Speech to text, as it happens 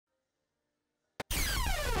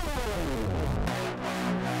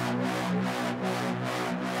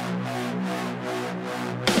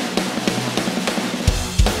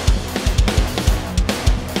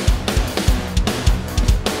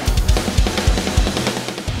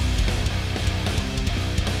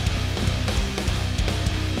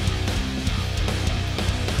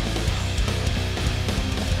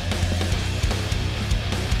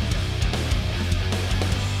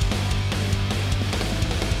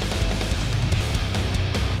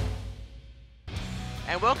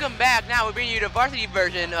And welcome back. Now we're bringing you the varsity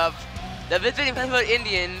version of the visiting Fairfield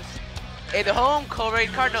Indians and the home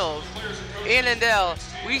Colerain Cardinals. In Lindell,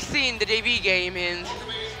 we've seen the JV game in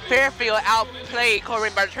Fairfield outplay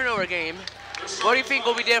Colerain by the turnover game. What do you think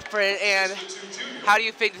will be different, and how do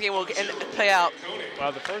you think the game will play out?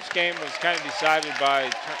 Well, the first game was kind of decided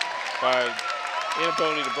by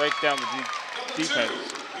inability to break down the defense.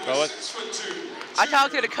 So I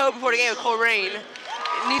talked to the coach before the game with Colerain.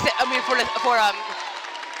 And he said,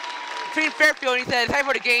 between Fairfield, and he said, time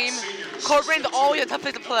for the game. Colerain's always a tough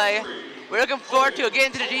place to play. We're looking forward to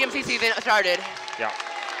getting to the GMC season started. Yeah.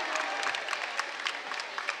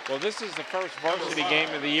 Well, this is the first varsity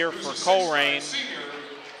game of the year for Colerain.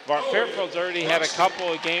 Fairfield's already had a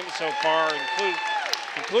couple of games so far,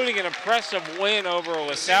 including an impressive win over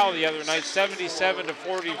LaSalle the other night,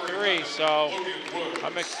 77-43. So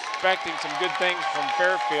I'm expecting some good things from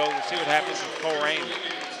Fairfield. We'll see what happens with Colerain.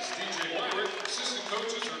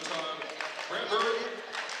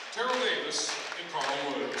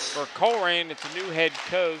 For Colerain, it's a new head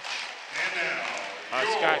coach,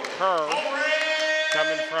 Scott Kerr,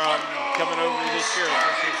 coming over this year.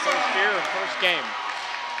 This is his first year and first game.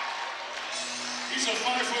 He's a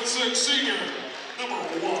 5'6" senior, number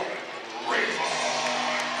 1, Rayvon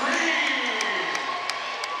Green.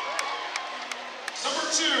 Number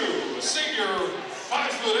 2, a senior,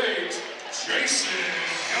 5'8", Jason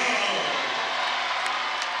Young.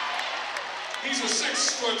 He's a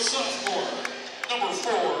 6-foot sophomore, number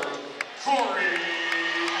 4, Corey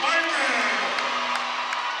Myron.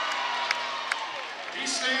 He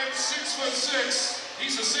stands 6'6".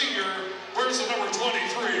 He's a senior. Where's the number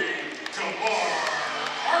 23? Kamar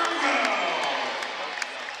Hartwell.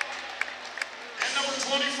 And number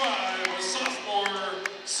 25, a sophomore,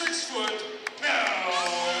 6 foot, now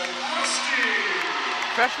Rusty.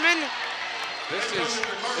 Freshman?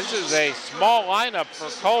 This is a small lineup for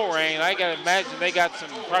Colerain. I gotta imagine they got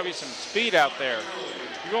probably some speed out there.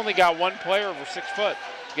 You've only got one player over 6 foot.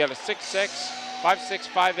 You got a 6'6", 5'6",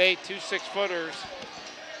 5'8", 2 6-footers.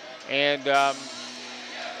 And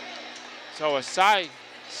so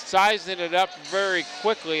sizing it up very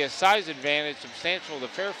quickly, a size advantage substantial to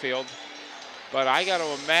Fairfield. But I got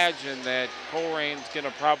to imagine that Colerain's going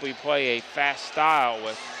to probably play a fast style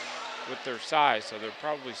with their size. So they're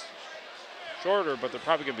probably shorter, but they're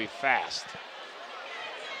probably going to be fast.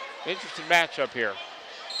 Interesting matchup here.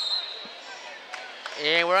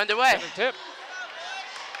 And we're underway. Center tip.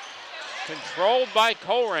 Controlled by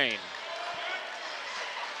Colerain.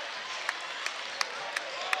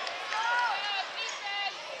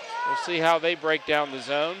 We'll see how they break down the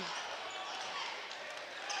zone.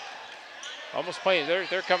 Almost playing,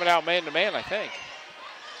 they're coming out man-to-man, I think.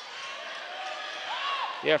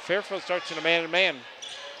 Yeah, Fairfield starts in a man-to-man.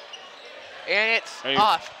 And it's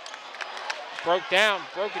off. Broke it down,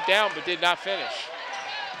 but did not finish.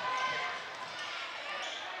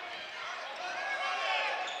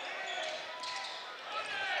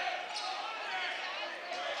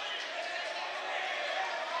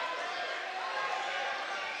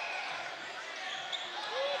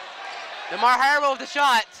 Lamar Harwell with the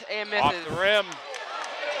shot and misses. Off the rim,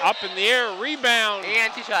 up in the air, rebound.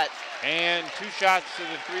 And 2 shots. And 2 shots to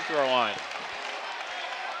the free throw line.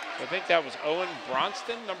 I think that was Owen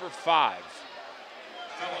Bronston, number 5.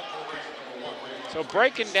 So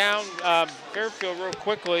breaking down Fairfield real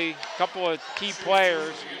quickly, a couple of key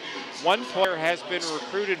players. One player has been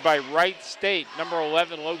recruited by Wright State, number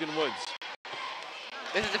 11, Logan Woods.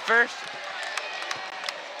 This is the first.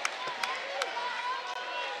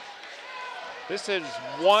 This is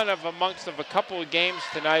one of amongst a couple of games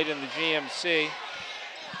tonight in the GMC.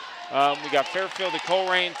 We got Fairfield at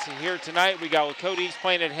Colerain here tonight. We got Lakota East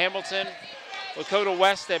playing at Hamilton, Lakota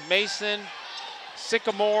West at Mason,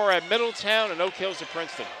 Sycamore at Middletown, and Oak Hills at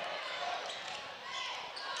Princeton.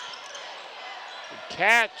 Good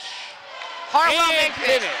catch. Hartwell and makes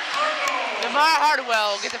it. Lamar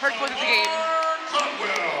Hartwell gets the first point of the game.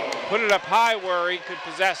 Put it up high where he could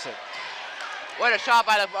possess it. What a shot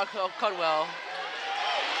by Cudwell.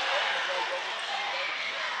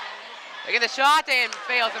 They get the shot and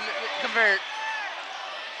fails to convert.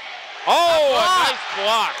 Oh, a nice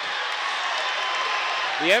block.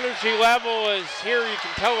 The energy level is here, you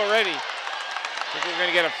can tell already. I think we're going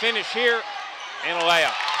to get a finish here and a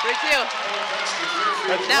layup. 3-2.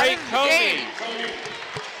 That's Now Ray this is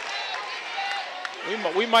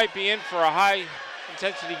Coney. We might be in for a high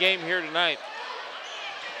intensity game here tonight.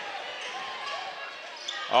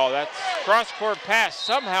 Oh, that's cross-court pass.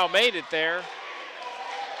 Somehow made it there.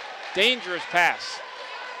 Dangerous pass.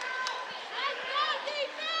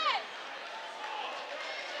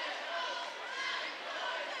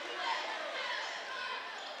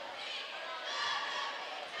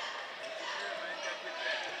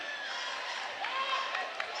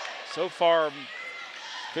 So far,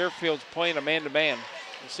 Fairfield's playing a man-to-man.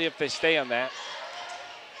 We'll see if they stay on that.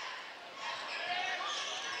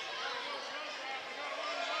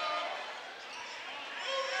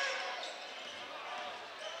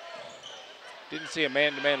 Didn't see a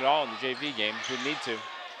man-to-man at all in the JV game. Didn't need to.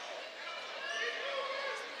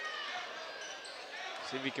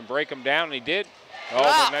 See if he can break him down, and he did. Oh,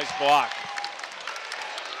 but nice block.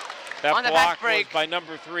 That block was by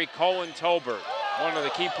number 3, Colin Tolbert, one of the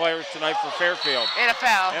key players tonight for Fairfield. And a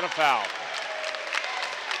foul. And a foul.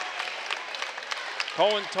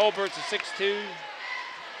 Colin Tolbert's a 6'2"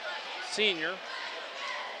 senior.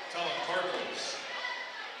 Colin Cardinals.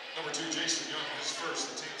 Number 2, Jason Young is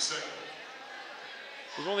first, the team second.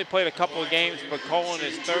 He's only played a couple of games, but Colin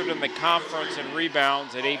is third in the conference in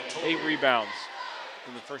rebounds at 8 rebounds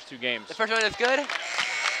in the first 2 games. The first one is good.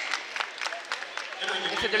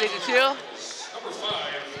 It's at 32.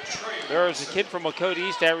 There is a kid from Lakota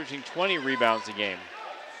East averaging 20 rebounds a game.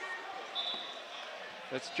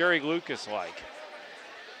 That's Jerry Lucas like.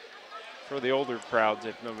 For the older crowds,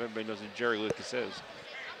 if everybody knows who Jerry Lucas is.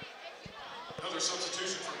 Another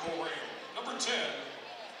substitution for Colerain. Number 10.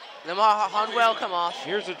 Lamar Honwell come off.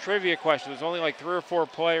 Here's a trivia question. There's only like 3 or 4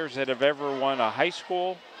 players that have ever won a high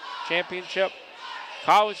school championship,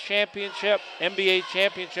 college championship, NBA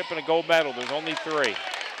championship, and a gold medal. There's only 3.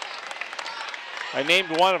 I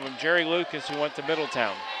named one of them, Jerry Lucas, who went to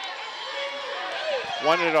Middletown.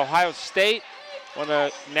 Won at Ohio State, won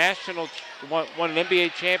an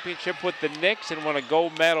NBA championship with the Knicks, and won a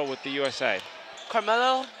gold medal with the USA.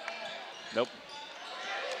 Carmelo? Nope.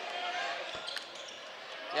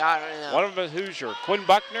 Yeah, I don't know. One of them is Hoosier. Quinn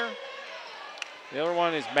Buckner. The other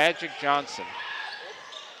one is Magic Johnson.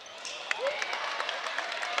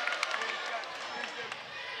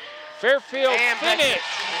 Fairfield finish.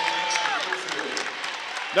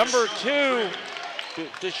 Number 2,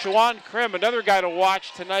 Deshaun Krim, another guy to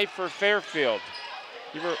watch tonight for Fairfield.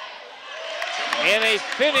 And a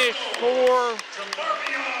finish for...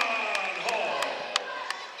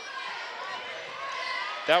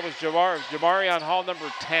 That was Jamarion Hall, number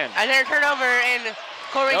 10. And then a turnover, and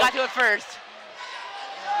Colerain got to it first.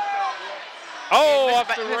 Oh,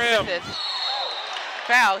 off the rim.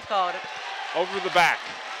 Foul is called. Over the back.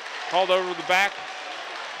 Called over the back.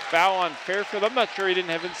 Foul on Fairfield. I'm not sure he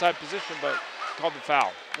didn't have inside position, but called the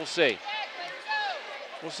foul. We'll see.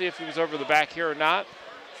 We'll see if he was over the back here or not.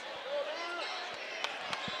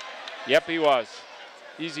 Yep, he was.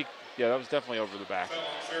 Easy. Yeah, that was definitely over the back.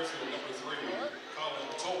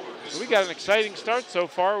 So we got an exciting start so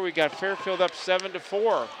far. We got Fairfield up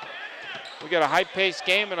 7-4. We got a high-paced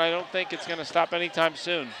game, and I don't think it's going to stop anytime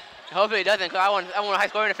soon. Hopefully it doesn't, because I want a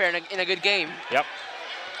high-scoring affair in a good game. Yep.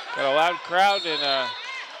 Got a loud crowd and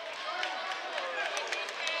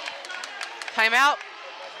timeout.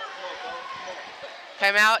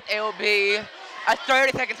 Timeout. It will be a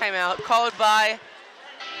 30-second timeout called by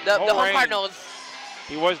the home Cardinals.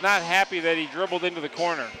 He was not happy that he dribbled into the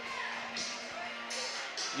corner.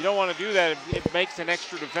 You don't want to do that. It makes an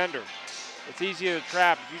extra defender. It's easy to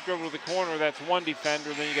trap. If you dribble to the corner, that's one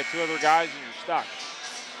defender. Then you get 2 other guys and you're stuck.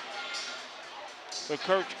 So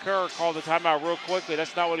Coach Kerr called the timeout real quickly.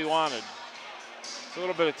 That's not what he wanted. It's a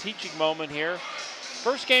little bit of teaching moment here.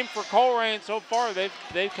 First game for Colerain so far.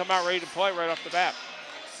 They've come out ready to play right off the bat.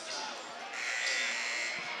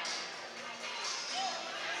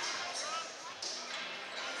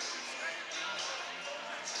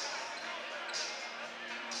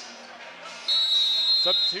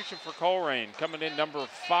 Substitution for Colerain, coming in number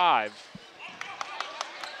 5.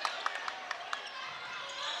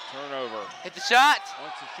 Turnover. Hit the shot.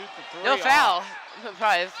 Wants to shoot the 3. No foul. I'm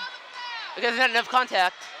surprised. Because there's not enough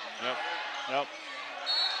contact. Yep.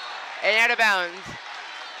 And out of bounds.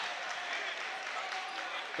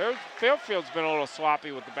 Fairfield's been a little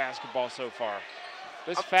sloppy with the basketball so far.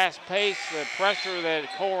 This fast pace, the pressure that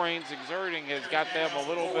Colerain's exerting has got them a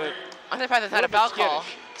little bit. I'm surprised it's not a foul call.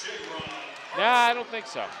 Nah, I don't think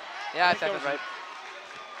so. Yeah, that's right.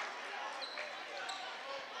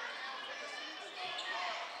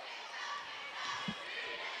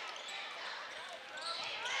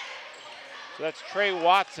 So that's Trey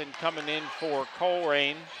Watson coming in for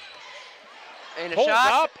Colerain. And a Pulls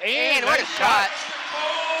shot. Up and what a shot.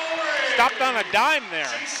 Stopped on a dime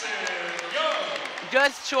there.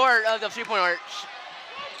 Just short of the 3-point arch.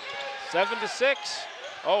 7-6.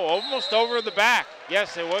 Oh, almost over the back.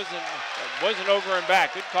 Yes, it wasn't over and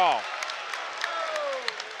back. Good call.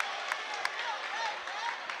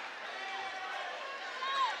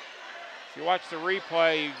 If you watch the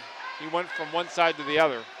replay, he went from one side to the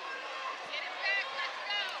other.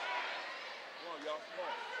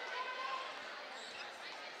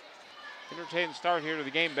 entertaining start here to the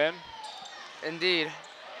game, Ben. Indeed.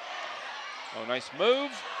 Oh, nice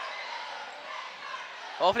move.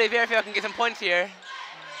 Hopefully Fairfield can get some points here.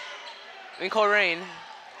 In Colerain.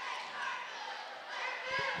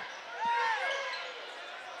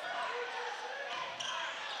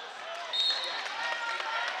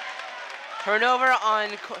 Turnover on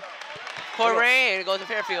Colerain, it goes to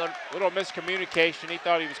Fairfield. Little miscommunication. He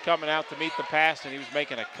thought he was coming out to meet the pass and he was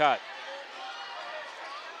making a cut.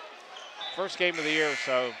 First game of the year,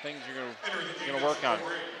 so things are going to work on.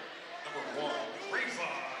 Number 1, Green.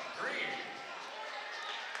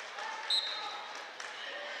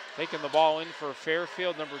 Taking the ball in for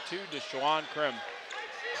Fairfield, number 2, Deshaun Krim.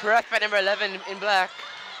 Pressed by number 11 in black.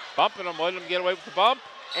 Bumping him, letting him get away with the bump.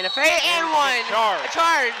 And a fade and one. Charge. A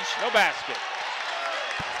charge. No basket.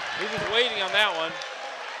 He was waiting on that one.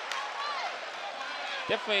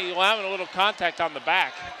 Definitely allowing a little contact on the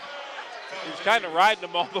back. He was kind of riding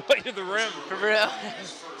him all the way to the rim. For real.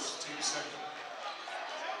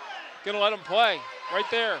 Gonna let him play right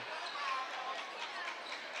there.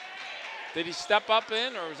 Did he step up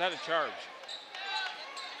in, or was that a charge?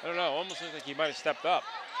 I don't know. Almost looks like he might have stepped up.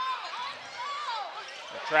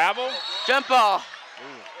 A travel. Jump ball.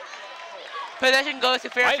 Ooh. Possession goes to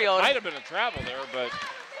Fairfield. Might have been a travel there, but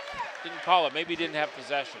didn't call it. Maybe he didn't have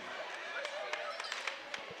possession.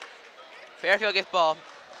 Fairfield gets ball.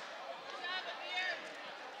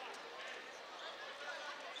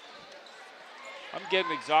 I'm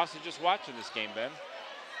getting exhausted just watching this game, Ben.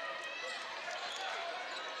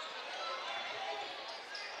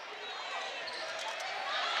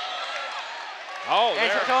 Oh,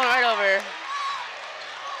 and they're going right over.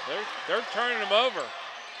 They're turning him over.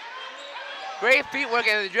 Great feet work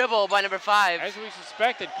in the dribble by number 5. As we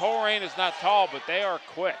suspected, Colerain is not tall, but they are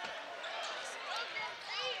quick.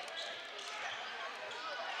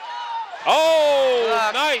 Oh,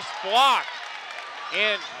 block. Nice block.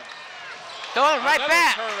 And going right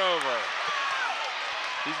back. Turnover.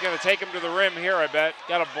 He's going to take him to the rim here, I bet.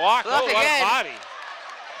 Got a block. Block a lot of body.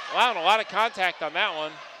 Allowing a lot of contact on that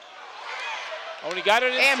one. Oh, and he got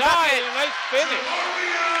it inside. And a nice finish.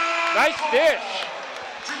 Nice dish.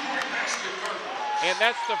 And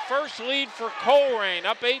that's the first lead for Colerain,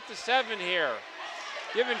 up 8-7 here.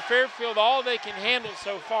 Giving Fairfield all they can handle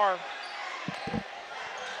so far.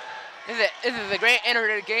 This is a great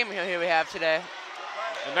entertaining game here we have today.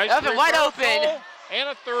 A nice three wide open. And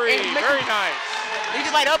a 3. Very nice.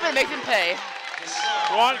 He's wide open, makes him pay.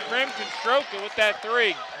 Juan Krim can stroke it with that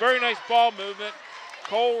 3. Very nice ball movement.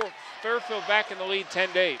 Fairfield back in the lead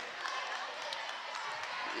 10-8.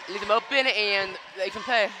 Leave him open and they can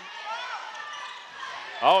play.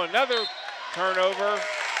 Oh, another turnover.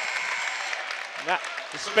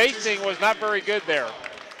 The spacing was not very good there.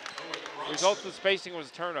 The result of the spacing was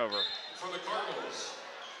a turnover. For the Cardinals,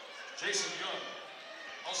 Jason Young.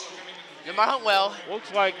 Also coming into Lamar Huntwell.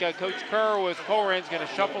 Looks like Coach Kerr with Colerain is going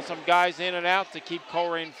to shuffle some guys in and out to keep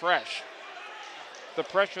Colerain fresh. The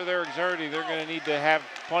pressure they're exerting, they're going to need to have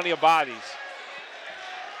plenty of bodies.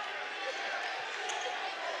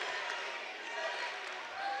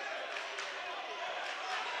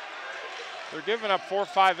 They're giving up 4 or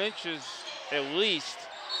 5 inches at least,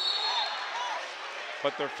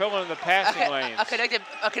 but they're filling the passing lanes. A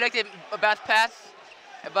connected bounce pass,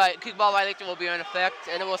 but kickball violation will be in effect,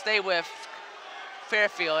 and it will stay with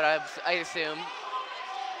Fairfield, I assume.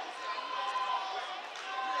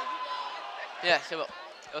 Yes, it will.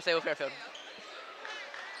 It will stay with Fairfield.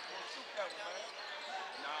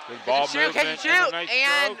 Good ball movement, catch and shoot, and a nice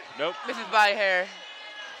and stroke. Nope. misses by a hair.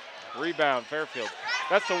 Rebound, Fairfield.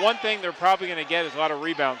 That's the one thing they're probably going to get is a lot of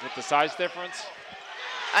rebounds with the size difference.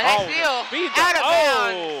 A nice steal, out of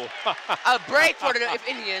bounds. A break for the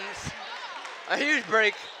Indians. A huge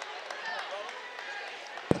break.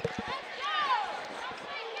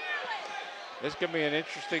 This is going to be an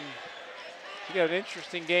interesting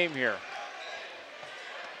game here.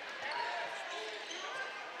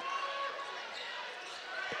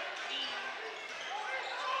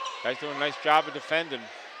 Guys doing a nice job of defending.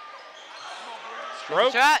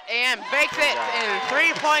 Stroke. Shot and bakes it, and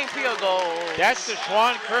 3-point field goal. That's the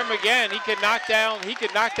Deshaun Krim again. He could knock down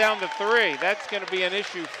the 3. That's going to be an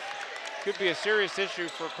issue. Could be a serious issue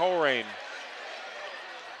for Colerain.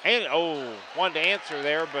 And wanted to answer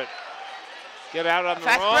there, but get out on the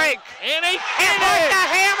run. Fast break. And he hit the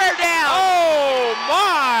hammer down. Oh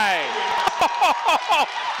my!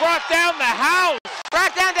 Brought down the house.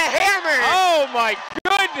 Brought down the hammer. Oh my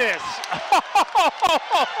goodness!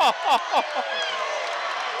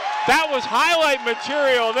 That was highlight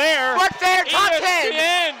material there. Sports Center top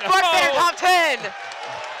 10. Sports Center top 10.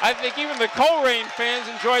 I think even the Colerain fans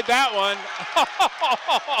enjoyed that one.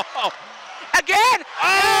 again.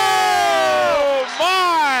 Oh,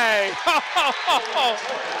 my!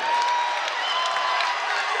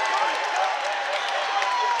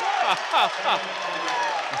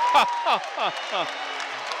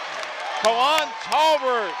 Come on,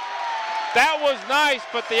 Talbert. That was nice,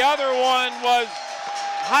 but the other one was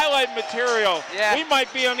highlight material. Yeah. We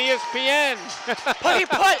might be on ESPN. But he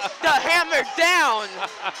put the hammer down.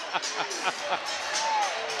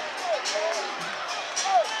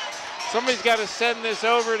 Somebody's got to send this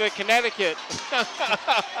over to Connecticut.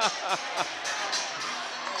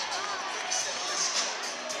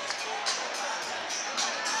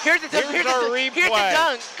 Here's the replay. Here's the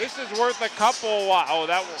dunk. This is worth a couple. Oh,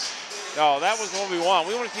 that was what we want.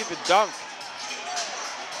 We want to see the dunk.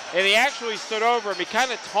 And he actually stood over him. He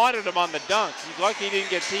kind of taunted him on the dunk. He's lucky he didn't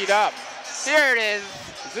get teed up. Here it is.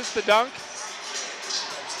 Is this the dunk?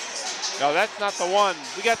 No, that's not the one.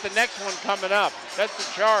 We got the next one coming up. That's the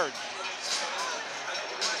charge.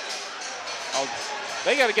 Oh,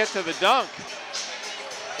 they got to get to the dunk.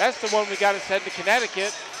 That's the one we got to send to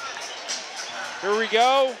Connecticut. Here we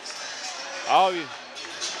go. No. We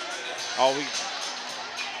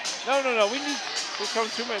need. There's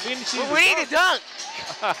coming too many. We need to see. We need a dunk.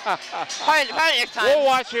 Probably next time. We'll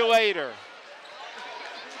watch you later.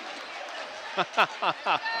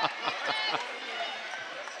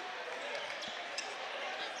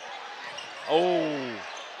 Oh.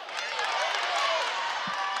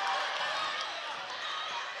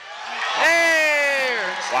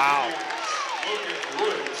 There. Wow.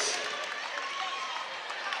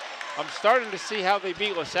 I'm starting to see how they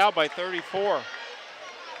beat LaSalle by 34.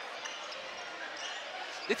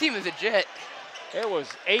 This team is legit. It was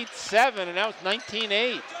 8-7, and now it's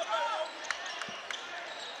 19-8.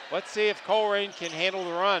 Let's see if Colerain can handle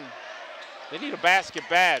the run. They need a basket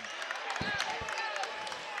bad.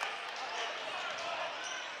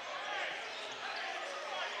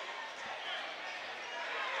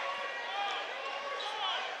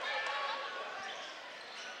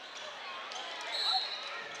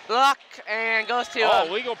 Block and goes to.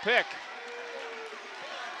 Illegal pick.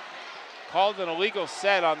 Called an illegal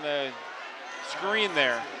set on the screen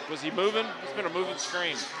there. Was he moving? It's been a moving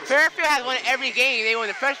screen. Fairfield has won every game. They won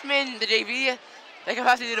the freshman, the JV. They can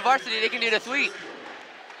possibly do the varsity. They can do the sweep.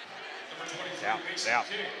 Yeah.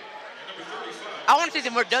 I want to see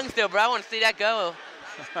some more dunks still, bro. I want to see that go.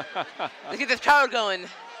 Let's get this crowd going.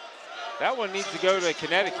 That one needs to go to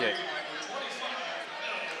Connecticut.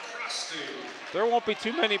 There won't be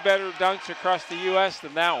too many better dunks across the U.S.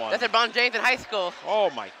 than that one. That's LeBron James in high school. Oh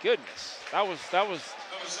my goodness, that was.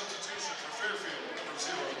 Substitution for Fairfield, number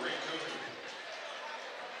 0, Ray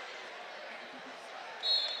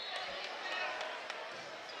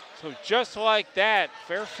Cody. So just like that,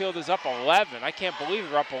 Fairfield is up 11. I can't believe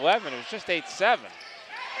they're up 11. It was just 8-7.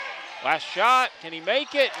 Last shot, can he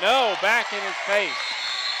make it? No, back in his face.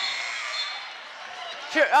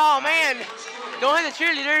 Oh man, go ahead, the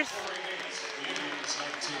cheerleaders.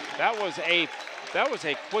 That was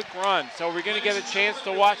a quick run. So we're going to get a chance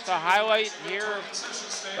to watch the highlight here,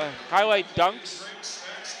 highlight dunks.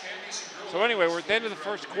 So anyway, we're at the end of the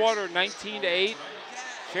first quarter, 19-8.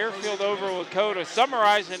 Fairfield over Lakota.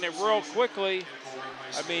 Summarizing it real quickly,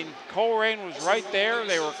 I mean, Colerain was right there.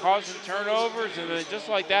 They were causing turnovers, and then just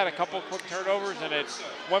like that, a couple of quick turnovers, and it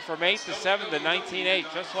went from 8-7 to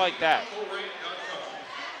 19-8, just like that.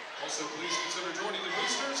 Also, please consider joining the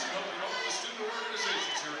boosters and helping out with the student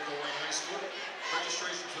organizations here at Colerain High School.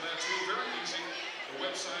 Registration for that too, very easy. The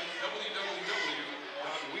website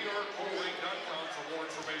www.wearecolerain.com for more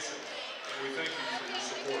information. And we thank you for your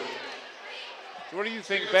support. So what do you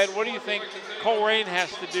think, Ben? What do you think Colerain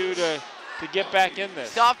has to do to get back in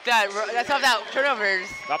this? Stop that turnovers.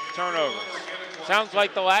 Stop the turnovers. Sounds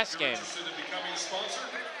like the last game. Interested in becoming a sponsor?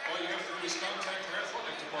 All you have to do is contact our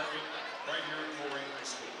athletic department right here at Colerain High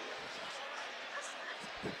School.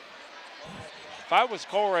 If I was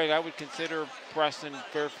Colerain, I would consider Preston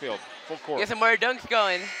Fairfield full court. Get some more dunks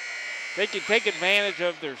going. They can take advantage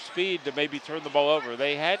of their speed to maybe turn the ball over.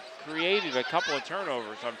 They had created a couple of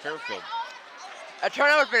turnovers on Fairfield. A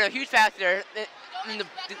turnover's been a huge factor in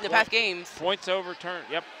the past games. Points over turn.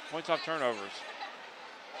 Yep, points off turnovers.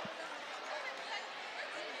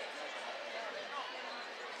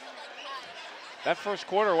 That first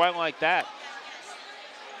quarter went like that.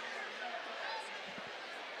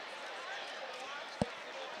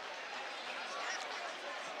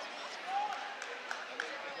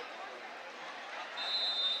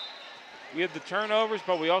 We had the turnovers,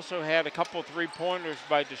 but we also had a couple three-pointers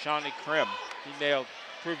by Deshaunte Krim. He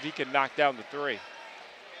proved he could knock down the three.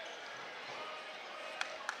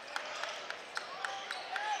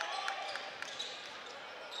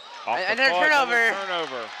 Off the another foot, turnover. another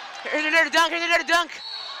turnover. Here's another dunk. Here's another dunk.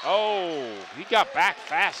 Oh, he got back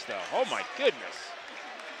fast though. Oh my goodness.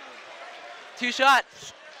 2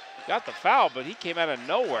 shots. Got the foul, but he came out of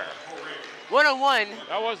nowhere. 1-on-1.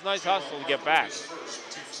 That was nice hustle to get back.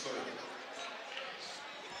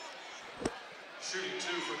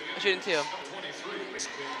 Shooting 2.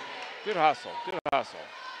 Good hustle, good hustle.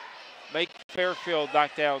 Make Fairfield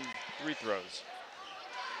knock down 3 throws.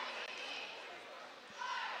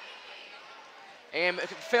 And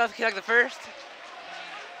fails to connect the first.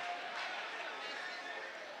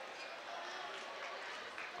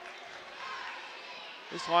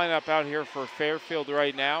 This lineup out here for Fairfield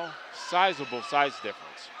right now, sizable size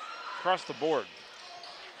difference across the board.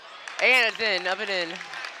 And it's in, up and in.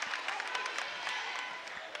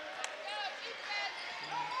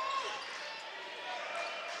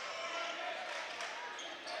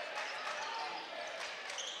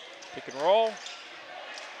 Pick and roll.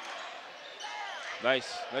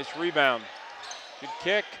 Nice rebound. Good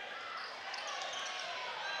kick.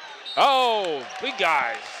 Oh, big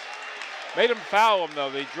guys. Made them foul them though.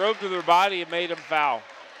 They drove to their body and made them foul.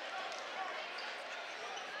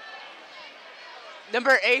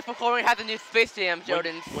 Number 8 for Colerain has a new Space Jam,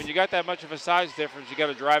 Jordans. When you got that much of a size difference, you got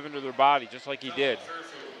to drive into their body, just like he did.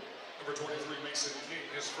 Number 23, Mason King,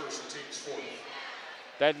 his first and team's 4th.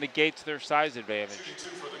 That negates their size advantage.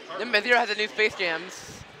 Number 0 has a new Space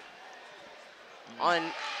Jams.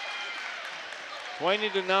 On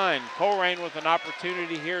 20-9. Colerain with an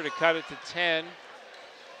opportunity here to cut it to 10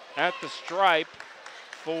 at the stripe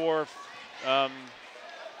for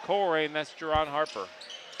Colerain. That's Jerron Harper.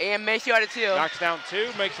 and makes you out of 2. Knocks down 2,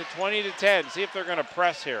 makes it 20-10. See if they're going to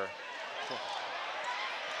press here.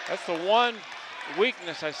 That's the one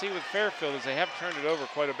weakness I see with Fairfield is they have turned it over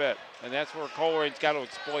quite a bit, and that's where Colerain's got to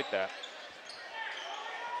exploit that.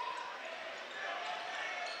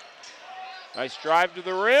 Nice drive to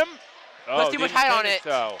the rim. Puts too much height on it.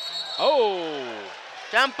 Though. Oh.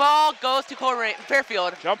 Jump ball goes to Colerain,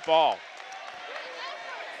 Fairfield. Jump ball.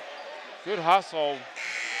 Good hustle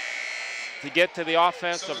to get to the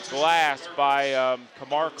offensive glass by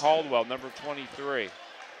Kamar Caldwell, number 23.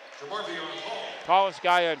 Tallest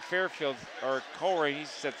guy on Fairfield, or Colerain,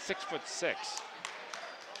 he's at 6'6".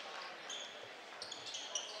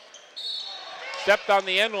 Stepped on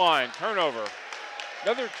the end line, turnover.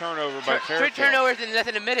 Another turnover by Fairfield. 3 turnovers in less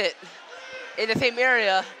than a minute in the same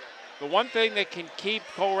area. The one thing that can keep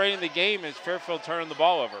Colerain in the game is Fairfield turning the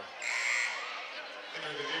ball over.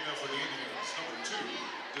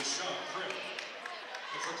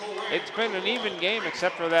 It's been an even game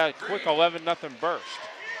except for that quick 11-0 burst.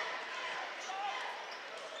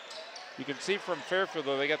 You can see from Fairfield,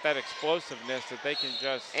 though, they got that explosiveness that they can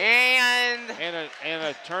just... And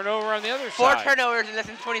a turnover on the other 4 side. 4 turnovers in less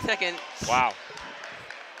than 20 seconds. Wow.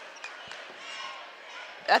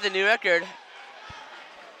 That's a new record.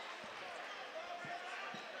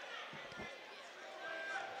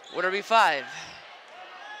 Would it be 5?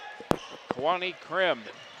 Kwani Krim.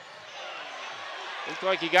 Looked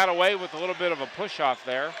like he got away with a little bit of a push-off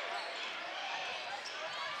there.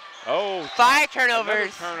 Oh, 5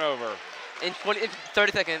 turnovers. Turnover. In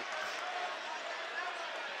 30 seconds.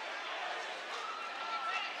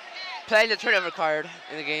 Playing the turnover card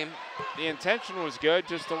in the game. The intention was good,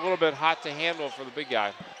 just a little bit hot to handle for the big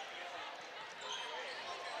guy.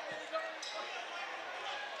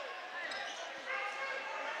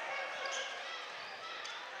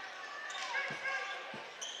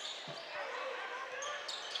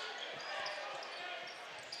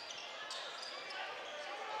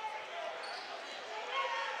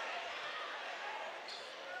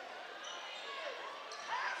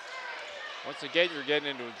 Once again, you're getting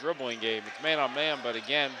into a dribbling game. It's man-on-man, but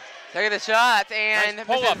again. Taking the shot, and nice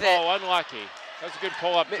pull-up. Oh, unlucky. That's a good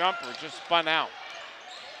pull-up jumper. Just spun out.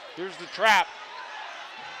 Here's the trap.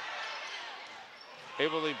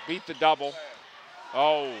 Able to beat the double.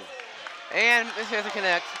 Oh. And this has to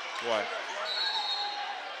connect. What?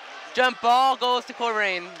 Jump ball goes to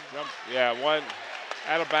Colerain. Yeah, one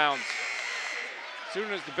out of bounds. As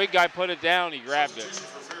soon as the big guy put it down, he grabbed it.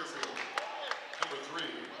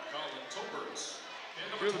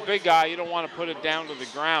 If you're the big guy, you don't want to put it down to the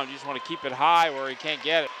ground. You just want to keep it high where he can't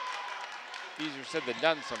get it. Easier said than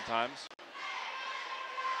done sometimes.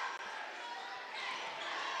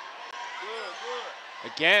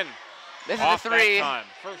 Again, this off is the 3. That time.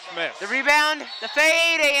 First miss. The rebound, the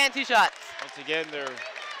fade, and 2 shots. Once again, they're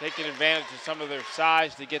taking advantage of some of their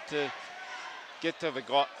size to get to the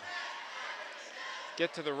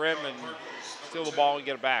rim and steal the ball and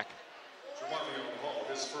get it back.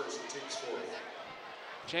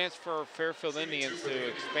 Chance for Fairfield Indians to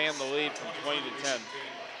expand the lead from 20-10.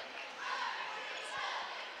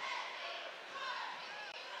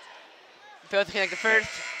 Failed to connect the first.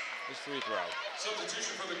 His free throw.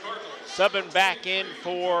 Substitution for the Cardinals. Subbing back in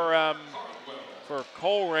for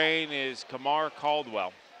Colerain is Kamar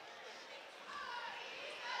Caldwell.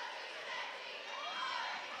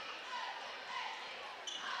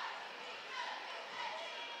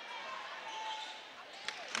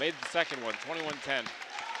 Made the second one, 21-10.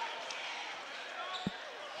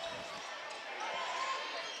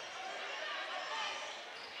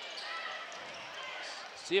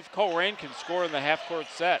 See if Colerain can score in the half-court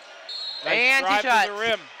set. Nice and drive two shots. to the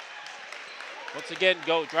rim. Once again,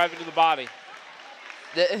 go drive into the body.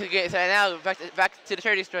 So now back to the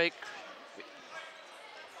charity strike.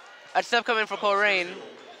 A sub coming for Colerain. Number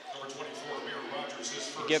 24, Amir Rogers, his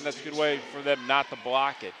first. Again, that's a good way for them not to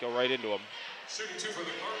block it. Go right into them. Shooting 2 for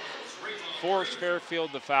the Cardinals. Rayvon Force Green.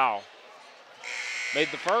 Fairfield the foul. Made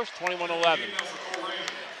the first, 21-11. Now for Colerain.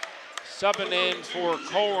 Subbing in for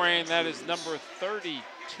Colerain, that is number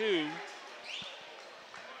 32.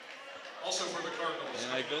 Also for the Cardinals.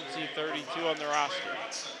 And I don't see 32 on the roster.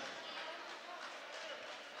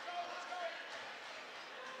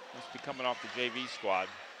 Must be coming off the JV squad.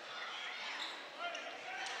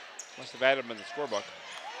 Must have added him in the scorebook.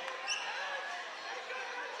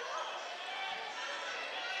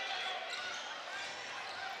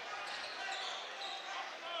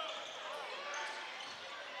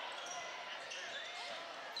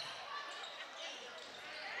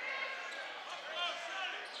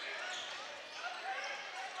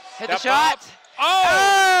 Hit the Step shot. up.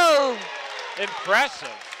 Oh! Oh! Impressive.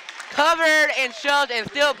 Covered and shoved and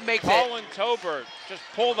still makes it. Colin Tobert just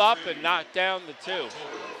pulled up and knocked down the two.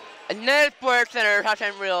 Another Sports Center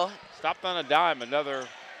halftime reel. Stopped on a dime, another.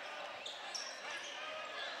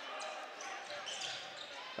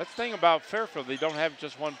 That's the thing about Fairfield, they don't have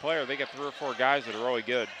just one player. They got 3 or 4 guys that are really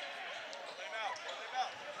good.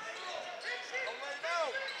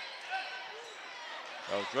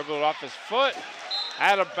 Oh, dribbled it off his foot.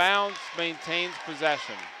 Out of bounds, maintains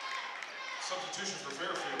possession. Substitution for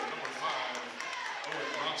Fairfield, number 5, Owen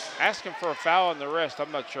Bronson. Asking for a foul on the wrist.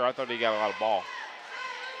 I'm not sure. I thought he got a lot of ball.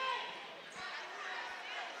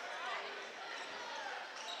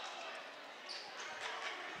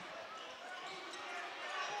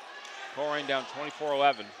 Colerain down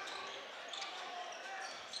 24-11.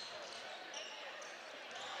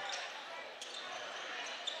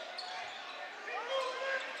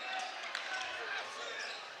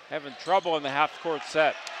 Having trouble in the half-court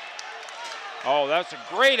set. Oh, that's a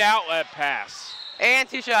great outlet pass. And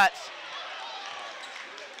 2 shots.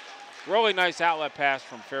 Really nice outlet pass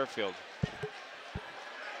from Fairfield.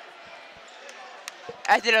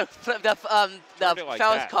 After the like foul was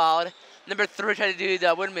that. called, number 3 tried to do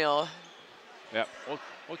the windmill. Yep,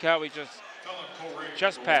 look how we just Colerain.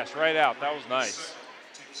 chest pass right out. That was nice.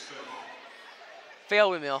 Team's fifth. Fail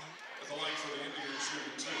windmill. At the line for the Indians,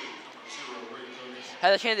 shooting 2, number 0, Ray Cody.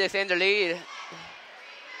 Has a chance to extend their lead.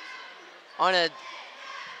 On the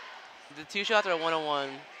 2 shots or a 1-on-1?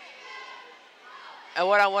 A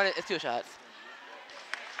 1-on-1 is 2 shots.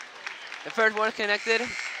 The first one is connected.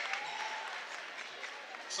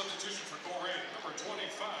 Substitution for Colerain, number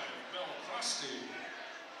 25, Mel Crusty.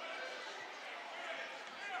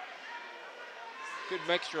 Good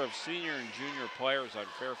mixture of senior and junior players on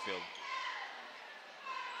Fairfield.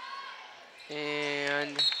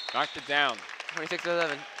 And Knocked it down,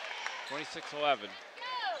 26-11. 26-11.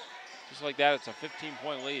 Just like that, it's a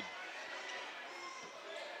 15-point lead.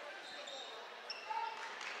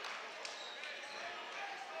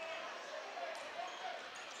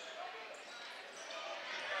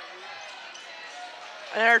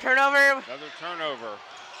 Another turnover. Another turnover.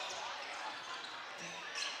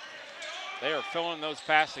 They are filling those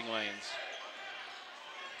passing lanes.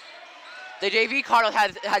 The JV Cardinals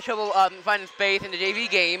had trouble finding space in the JV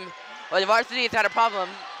game, but the varsity has had a problem.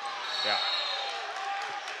 Yeah.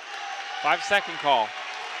 5-second call.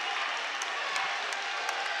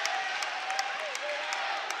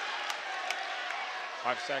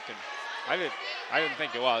 Five-second. I didn't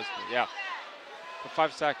think it was, but yeah. The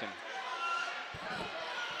 5-second.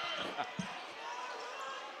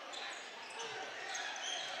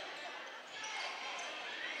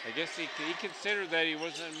 I guess he considered that he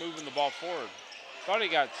wasn't moving the ball forward. Thought he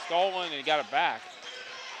got stolen and he got it back.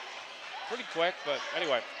 Pretty quick, but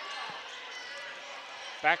anyway.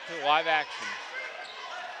 Back to live action.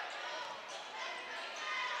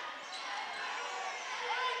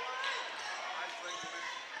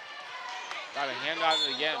 Got a hand on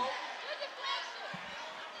it again.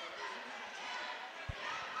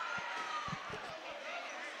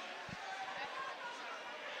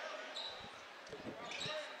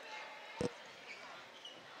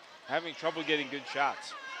 Having trouble getting good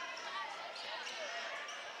shots.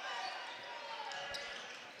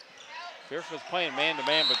 Fairfield's playing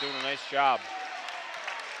man-to-man, but doing a nice job.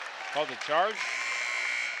 Called the charge.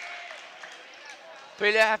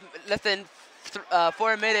 Less than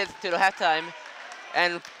 4 minutes to the halftime,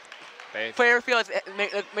 and Fairfield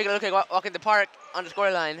make it look like walking the park on the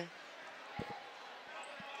scoreline.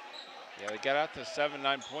 Yeah, they got out to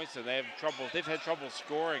 7-9 points, and they have trouble. They've had trouble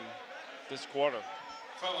scoring this quarter.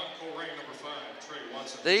 Foul on Colerain, number 5, Trey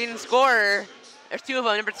Watson. The leading scorer, there's 2 of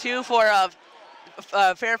them. Number 2 for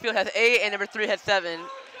Fairfield has 8, and number 3 has 7.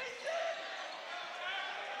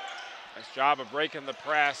 Nice job of breaking the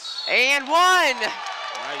press. And 1!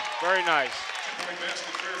 Nice, very nice. Point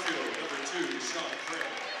basket Fairfield, number 2, Sean Craig.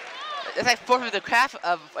 That's like 4th of the craft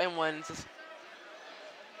of M1s.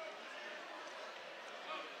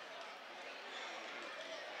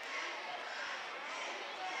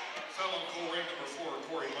 Foul on Colerain, number 4,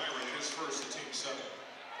 Corey Myrick, his first to team 7.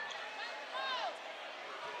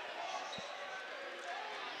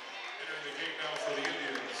 Entering the game now for the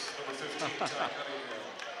Indians, number 15, Ty Cunningham.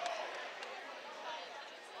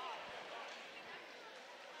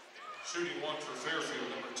 Shooting 1 for Fairfield,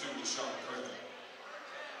 number 2, Sean Craig.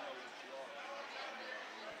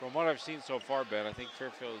 From what I've seen so far, Ben, I think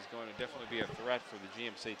Fairfield is going to definitely be a threat for the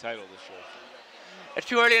GMC title this year. It's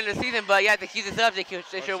too early in the season, but yeah, to keep this up, they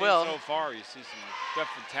sure will. So far, you see some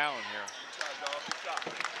definite talent here.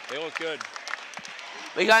 They look good.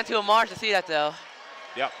 We got into a March to see that, though.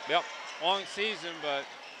 Yep. Long season, but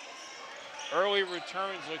early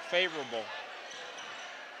returns look favorable.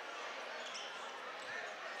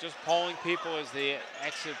 Just polling people as they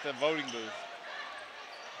exit the voting booth.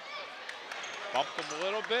 Bumped them a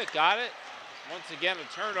little bit, got it. Once again, a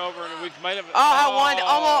turnover, and we might have.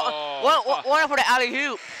 One for the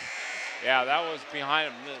alley-oop. Yeah, that was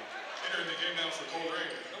behind him. Entering the game now for Colerain,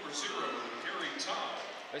 number 0, Gary Todd.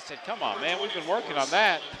 They said, come on, man, we've been working on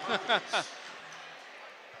that.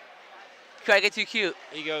 Try to get too cute.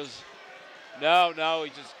 He goes, no, he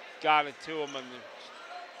just got it to him and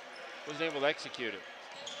wasn't able to execute it.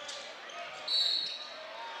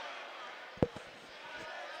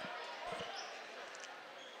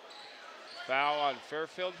 Foul on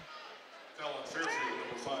Fairfield. Foul on Fairfield,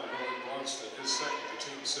 number 5, Owen Bronsted, his second to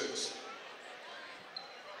team 6.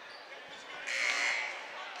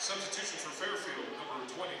 Substitution for Fairfield,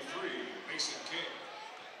 number 23, Mason King.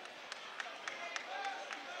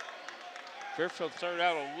 Fairfield started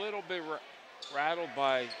out a little bit rattled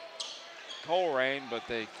by Colerain, but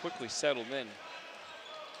they quickly settled in.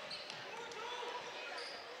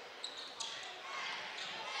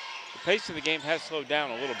 The pace of the game has slowed down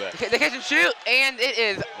a little bit. They catch and shoot, and it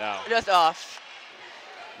is just off.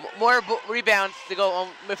 More rebounds to go on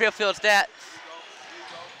Fairfield stats.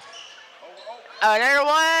 Another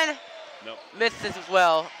one. Nope. Misses as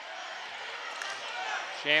well.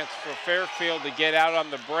 Chance for Fairfield to get out on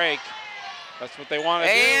the break. That's what they want to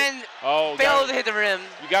do. And failed to hit the rim.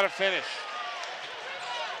 You got to finish.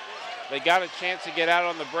 They got a chance to get out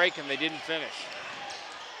on the break, and they didn't finish.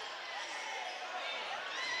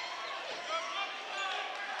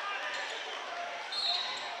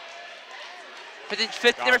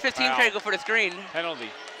 Number 15 trying to go for the screen. Penalty.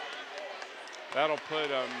 That'll put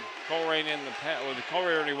Colerain in the penalty. Well, the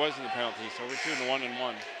Colerain already was in the penalty, so we're shooting 1-1.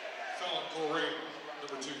 Foul on Colerain,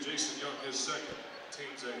 number 2, Jason Young, his second,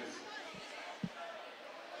 team's 8th.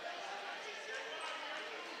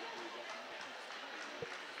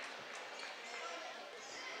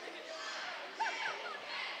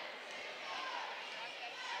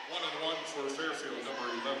 One for Fairfield, number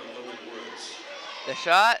 11, Logan Woods. The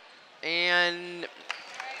shot, and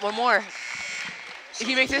one more. If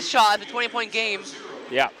he makes this shot, it's a 20-point game.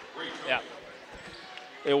 Yeah.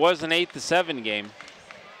 It was an 8-7 game.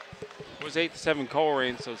 It was 8-7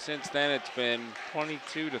 Colerain, so since then it's been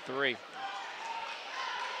 22-3.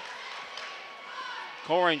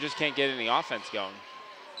 Colerain just can't get any offense going.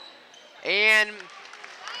 And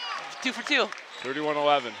 2 for 2.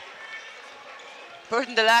 31-11. First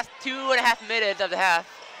in the last 2.5 minutes of the half.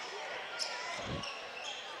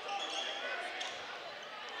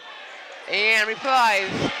 And replies.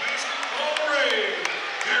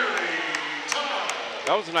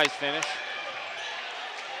 That was a nice finish.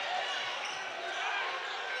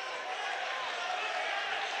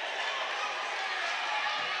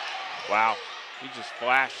 Wow, he just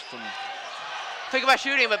flashed some. Think about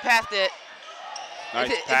shooting, but passed it.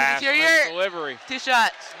 Nice pass, nice delivery. 2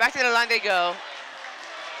 shots, back to the line they go.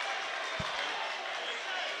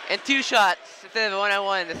 And 2 shots instead of a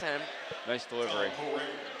 1-on-1 this time. Nice delivery.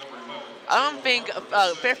 I don't think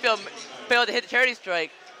Fairfield failed to hit the charity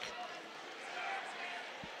strike.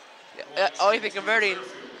 Always been converting.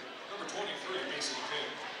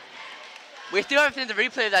 We still haven't seen the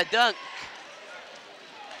replay of that dunk.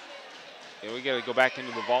 Yeah, we got to go back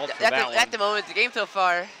into the vault for That's that one. at the moment, the game so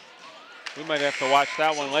far. We might have to watch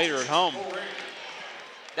that one later at home.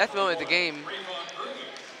 That's the moment of the game.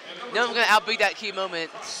 No one's going to outbeat that key moment.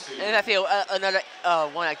 And I feel another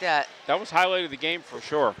one like that. That was highlight of the game for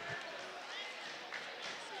sure.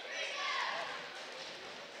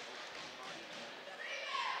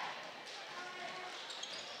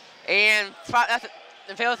 And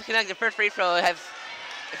fails to connect the first free throw. It has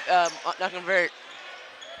not convert.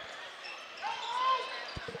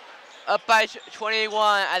 Up by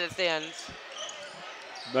 21 as it stands.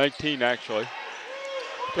 19 actually.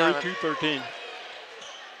 32-13.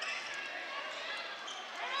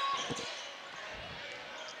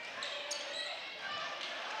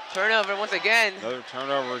 Turnover once again. Another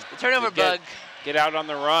turnover. The turnover bug. Get out on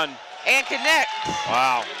the run. And connect.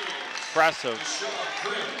 Wow. Impressive.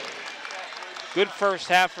 Good first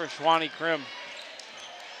half for Shawnee Krim.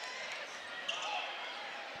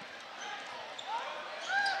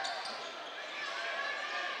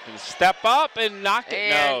 Gonna step up and knock it.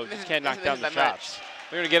 And no, just can't knock down the shots.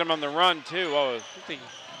 They're gonna get him on the run too. Oh, I think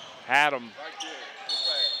had him.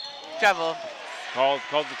 Travel. Called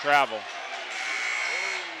the travel.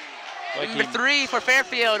 Like Number 3 for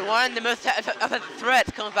Fairfield. One of the most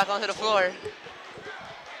threats comes back onto the floor.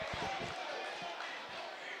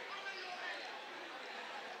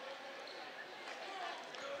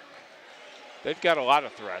 They've got a lot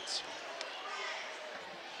of threats.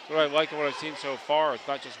 That's what I like what I've seen so far. It's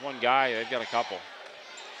not just one guy. They've got a couple.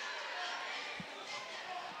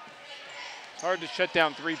 It's hard to shut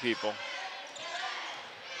down 3 people.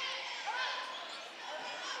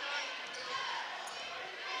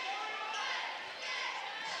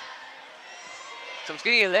 Some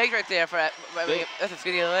skinny legs right there. That's a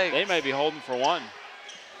skinny leg. They may be holding for one.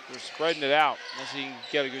 They're spreading it out unless he can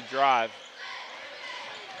get a good drive.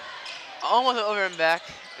 Almost over and back.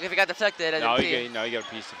 If it got deflected, No, you got a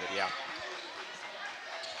piece of it, yeah.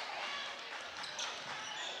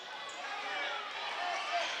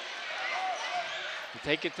 You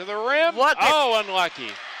take it to the rim. What? Oh,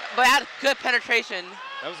 unlucky. But had good penetration.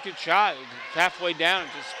 That was a good shot. It was halfway down, it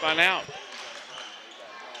just spun out.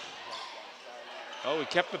 Oh, he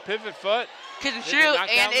kept the pivot foot. Couldn't shoot,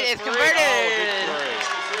 and it is converted.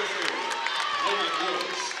 Oh,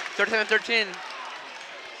 37-13.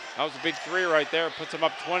 That was a big 3 right there. Puts him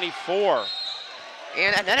up 24.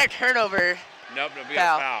 And another turnover. Nope, we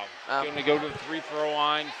got a foul. Oh. Going to go to the free throw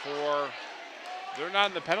line for. They're not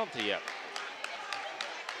in the penalty yet.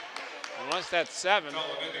 Unless that's 7.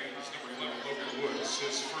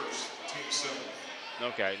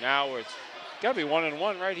 Okay, now it's got to be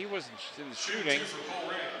 1-1, right? He wasn't in the shooting.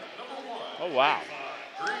 Oh, wow.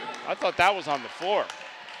 I thought that was on the floor.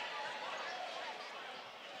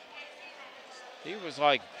 He was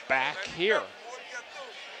like back here.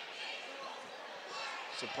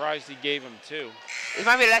 Surprised he gave him 2. This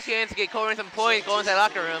might be the last chance to get Colerain some points, go inside the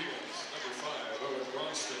locker room.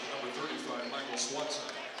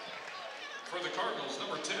 For the Cardinals,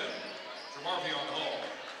 number 10, Jamarvion Hall.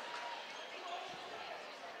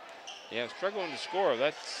 Yeah, struggling to score.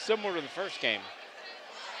 That's similar to the first game.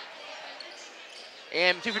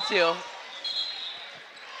 And 2 for 2.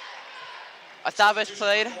 Astavis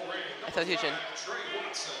played. Substitution.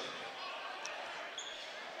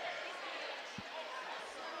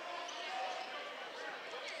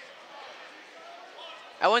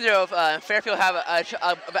 I wonder if Fairfield have a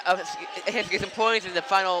chance to get some points in the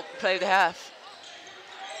final play of the half.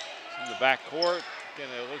 In the back court,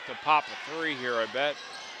 gonna look to pop a 3 here, I bet.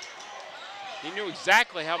 He knew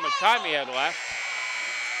exactly how much time he had left.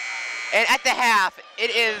 And at the half,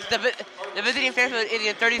 it is the visiting Fairfield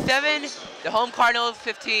Indians 37, the home Cardinals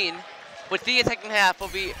 15, which the second half will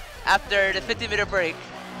be after the 15-minute break.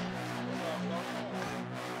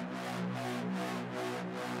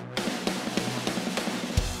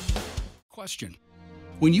 Question.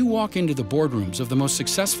 When you walk into the boardrooms of the most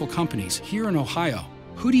successful companies here in Ohio,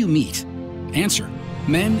 who do you meet? Answer.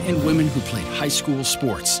 Men and women who played high school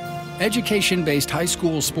sports. Education-based high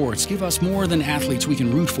school sports give us more than athletes we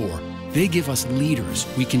can root for. They give us leaders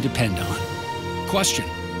we can depend on. Question.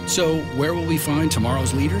 So where will we find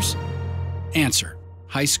tomorrow's leaders? Answer.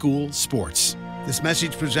 High school sports. This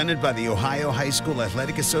message presented by the Ohio High School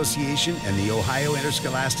Athletic Association and the Ohio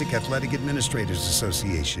Interscholastic Athletic Administrators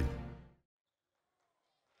Association.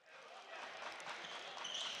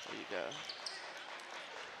 There you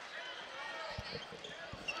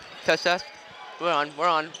go. Test. We're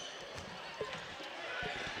on.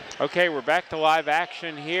 Okay, we're back to live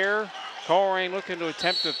action here. Colerain looking to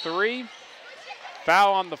attempt a 3.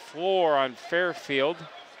 Foul on the floor on Fairfield.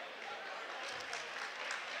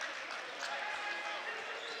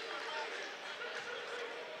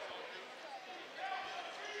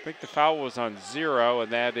 I think the foul was on 0,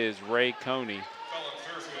 and that is Ray Coney. Foul on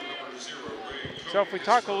Fairfield, number 0, Ray Coney. So if we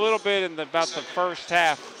talk a little bit about the first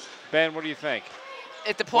half, Ben, what do you think?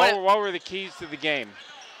 At the point, What were the keys to the game?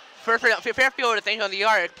 Fairfield is things on the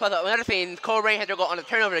arc. Plus, another thing, Colerain had to go on the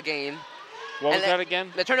turnover game. What was that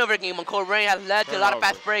again? The turnover game when Colerain has led to a lot of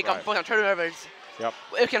fast break on turnovers. Yep.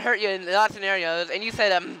 It can hurt you in a lot of scenarios. And you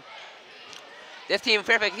said this team,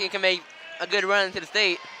 Fairfield team, can make a good run to the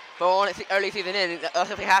state, but only early season in, that'll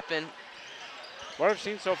simply happen. What I've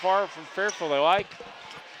seen so far from Fairfield, I like.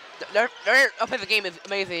 Their offensive game is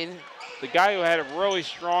amazing. The guy who had a really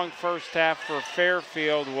strong first half for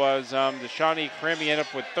Fairfield was Deshawnee Krim. He ended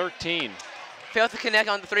up with 13. Failed to connect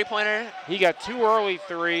on the three-pointer. He got 2 early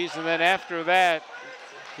threes, and then after that,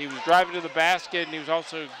 he was driving to the basket, and he was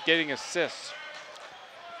also getting assists.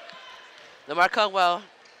 Lamar Caldwell,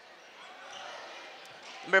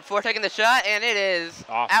 number 4, taking the shot, and it is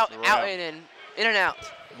out and in and out.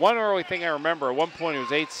 One early thing I remember, at one point it was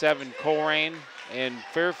 8-7 Colerain, and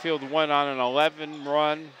Fairfield went on an 11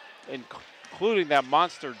 run, including that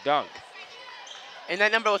monster dunk. And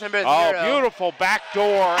that number was number 0. Oh, beautiful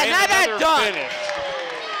backdoor. Another dunk. Finish.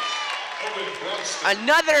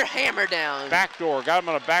 Another hammer down. Backdoor. Got him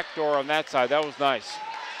on a backdoor on that side. That was nice.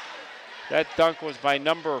 That dunk was by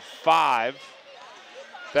number 5.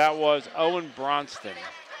 That was Owen Bronston,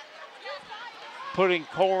 putting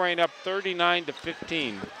Colerain up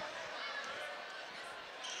 39-15.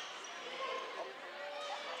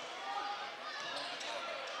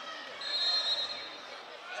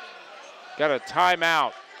 Got a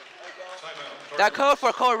timeout. That coach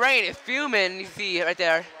for Colerain is fuming, you see right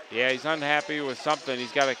there. Yeah, he's unhappy with something.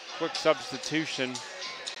 He's got a quick substitution.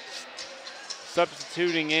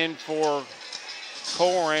 Substituting in for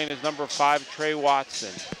Colerain is number 5, Trey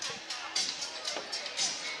Watson.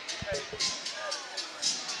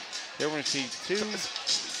 They're going to see 2.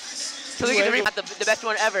 So we can read the best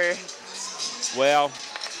one ever. Well,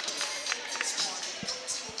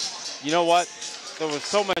 you know what? There was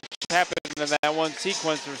so much happened in that one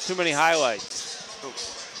sequence. There was too many highlights.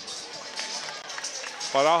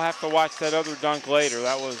 But I'll have to watch that other dunk later.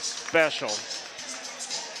 That was special.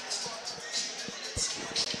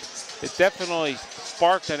 It definitely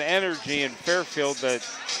sparked an energy in Fairfield that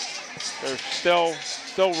they're still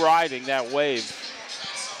riding that wave,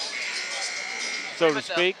 so to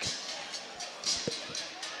speak.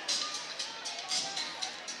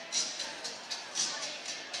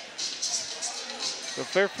 So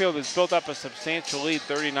Fairfield has built up a substantial lead,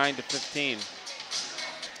 39-15.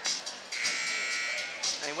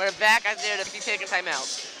 And we're back out there to be taking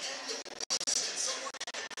timeout.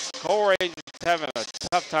 Colerain is having a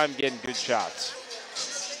tough time getting good shots.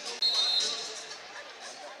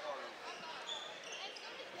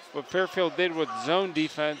 What Fairfield did with zone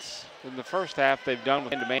defense in the first half, they've done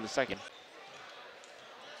with man-to-man in the second.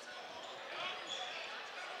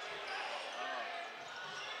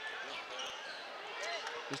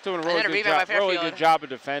 Just doing a really good job of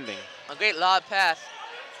defending. A great lob pass.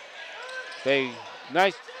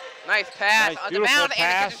 Nice pass. On the mound,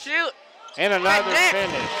 and shoot. And another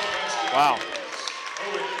finish. Wow.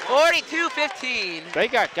 42-15. They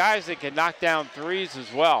got guys that can knock down threes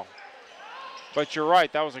as well. But you're right,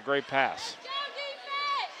 that was a great pass.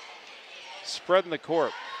 Spreading the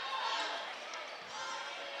court.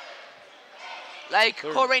 Like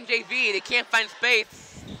Colerain JV, they can't find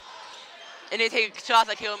space. And they take shots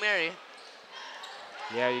like Hail Mary.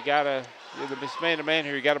 Yeah, you're the man-to-man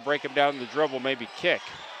here, you gotta break him down in the dribble, maybe kick.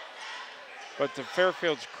 But to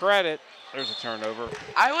Fairfield's credit, there's a turnover.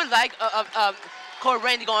 I would like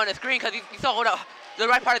Colerain to go on the screen because you saw the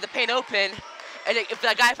right part of the paint open. And if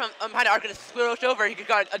that guy from behind the arc is switched over, he could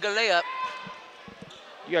got a good layup.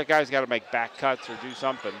 You got guys got to make back cuts or do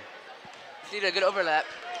something. Need a good overlap.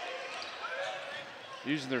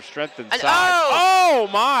 Using their strength and size. Oh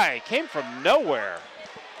my! Came from nowhere.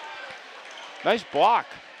 Nice block.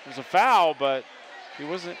 It was a foul, but he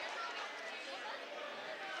wasn't.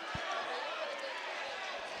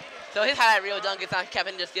 So his highlight reel dunk is not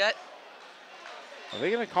Kevin just yet. Are they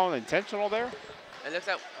going to call an intentional there? It looks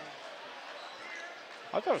like.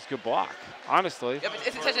 I thought it was a good block, honestly. Yeah, but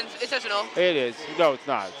it's intentional. It is. No, it's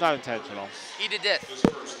not. It's not intentional. He did this.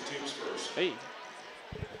 Hey.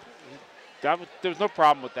 There was no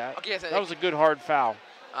problem with that. Okay, so that was a good hard foul.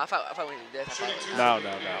 I thought we did this. No.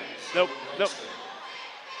 Nope.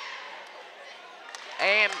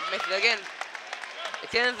 And missed it again.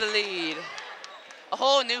 Extends the lead. A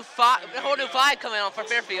whole new five coming on for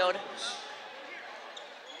Fairfield.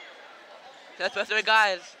 That's the three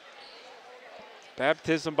guys.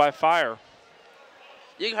 Baptism by fire.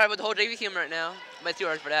 You can hurt with the whole JV team right now. My 2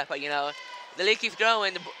 hours for that, but you know, The lead keeps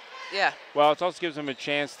growing. Yeah. Well, it also gives them a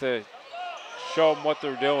chance to show them what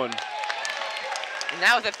they're doing. And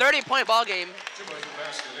now it's a 30-point ball game.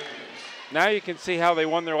 Now you can see how they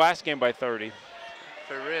won their last game by 30.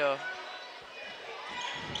 For real.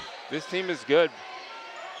 This team is good.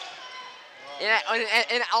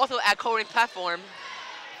 And also at Colerain platform.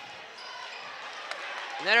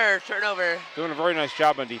 Another turnover. Doing a very nice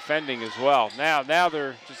job on defending as well. Now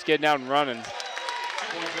they're just getting out and running.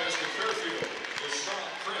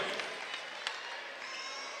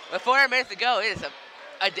 With 4 minutes to go, it is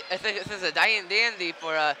I think this is a dying dandy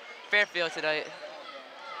for Fairfield tonight.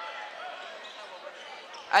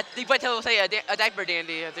 I think Vitel will say a diaper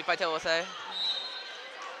dandy. I think Vitel will say.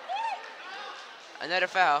 Another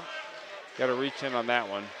foul. Got to reach in on that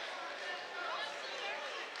one.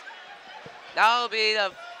 That'll be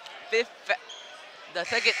the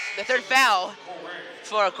third foul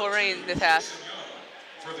for Colerain this half.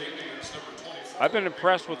 I've been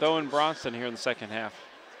impressed with Owen Bronson here in the second half.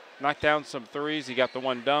 Knocked down some threes. He got the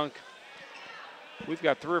one dunk. We've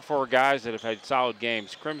got 3 or 4 guys that have had solid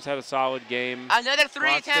games. Krim's had a solid game. Another 3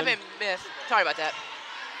 Bronson. haven't missed. Sorry about that.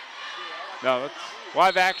 No, that's,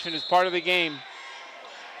 live action is part of the game.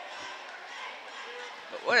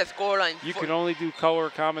 What a scoreline. You can only do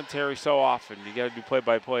color commentary so often. You got to do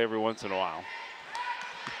play-by-play every once in a while.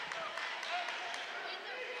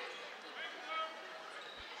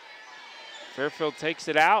 Fairfield takes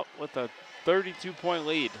it out with a 32-point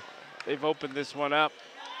lead. They've opened this one up.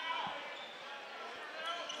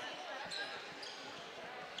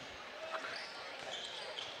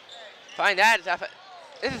 Find that.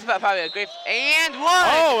 This is probably a great. And one!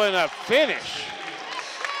 Oh, and a finish.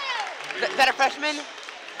 Is that a freshman?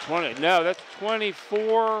 20. No, that's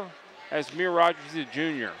 24 as Mir Rogers is a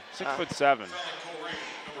junior. 6'7".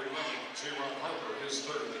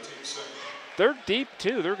 They're deep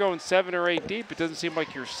too. They're going 7 or 8 deep. It doesn't seem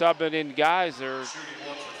like you're subbing in guys.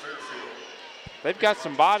 They've got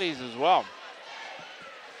some bodies as well.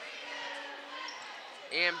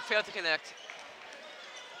 And failed to connect.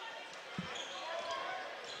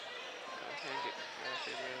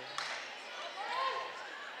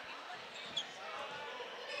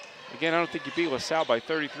 Again, I don't think you beat LaSalle by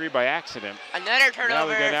 33 by accident. Another turnover. Now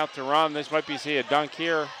they're getting out to run. This might be see a dunk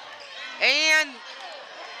here. And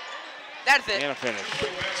that's it. And a finish.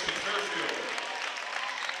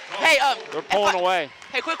 Hey, they're pulling away.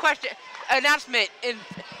 Hey, quick question. Announcement.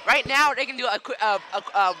 Right now, they can do a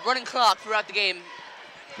running clock throughout the game.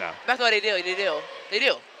 No. That's what they do. They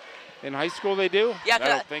do. In high school, they do? Yeah, I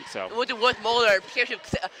don't think so. With the Westmoreland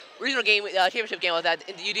regional game, championship game was that.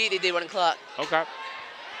 In the UD, they did running clock. Okay.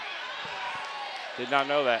 Did not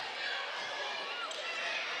know that.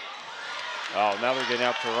 Oh, now they're getting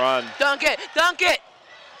out to run. Dunk it! Dunk it!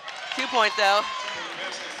 2 points, though.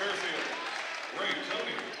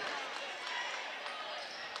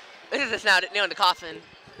 This is just now nail in the coffin.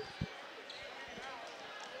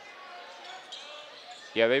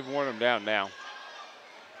 Yeah, they've worn them down now.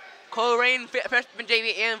 Colerain, freshman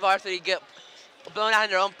JV and varsity get blown out on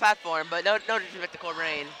their own platform, but no disrespect to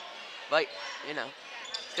Colerain. But, you know,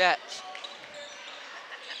 stats.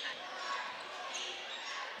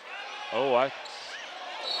 Oh, a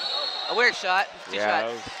weird shot. Two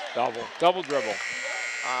yeah, shots. That was double dribble.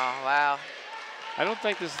 Oh, wow. I don't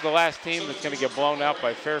think this is the last team that's going to get blown out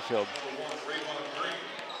by Fairfield.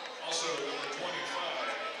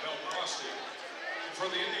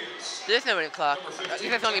 There's no running clock. I guess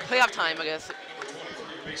that's only playoff time, I guess.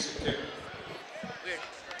 Weird.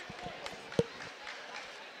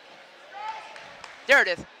 There it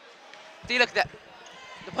is. See, look at that.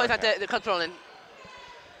 The play's not the controlling.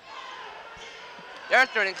 There's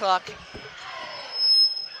the running clock.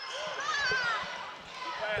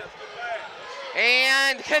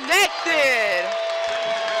 And connected!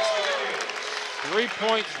 3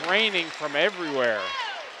 points raining from everywhere.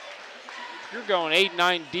 You're going 8,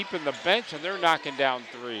 9 deep in the bench, and they're knocking down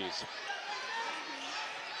threes.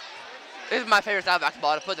 This is my favorite style of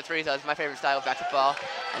basketball. To put the threes out is my favorite style of basketball.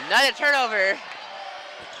 Another turnover.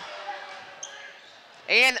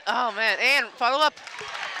 And, oh man, and follow up.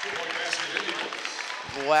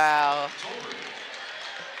 Wow.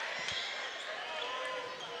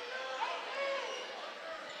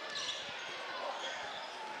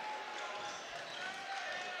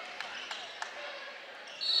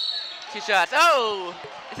 Two shots. Oh!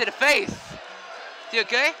 Into the face. Is he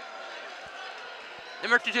okay?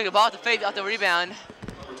 Number 2 took the ball to the face off the rebound.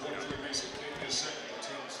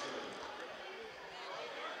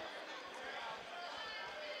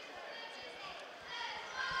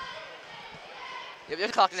 Yep, there's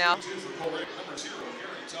a clock now.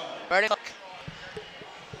 Burning clock.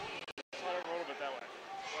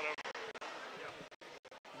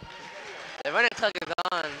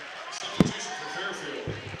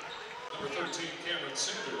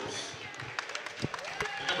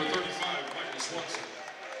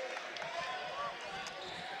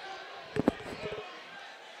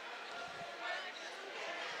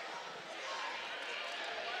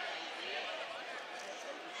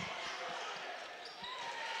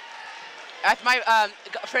 That's my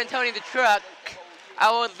friend Tony the truck. I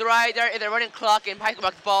was right there in the running clock in high school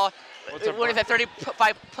basketball. When it's a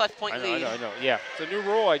 35+ point lead. I know. Yeah, it's a new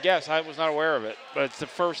rule, I guess. I was not aware of it, but it's the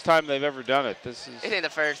first time they've ever done it. This is. It ain't the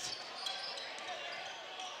first.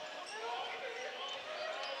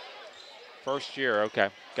 First year. Okay,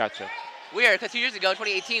 gotcha. Weird, because 2 years ago,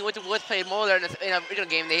 2018, Woods played Moeller in a original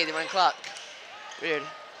game. They hit the running clock. Weird.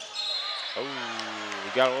 Oh, we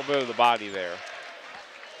got a little bit of the body there.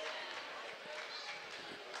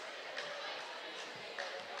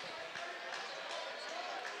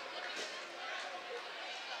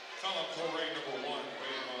 Foul on Colerain, number 1,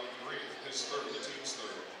 waiting on Green, his third, the team's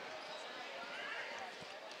third.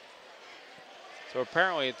 So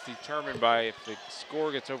apparently it's determined by if the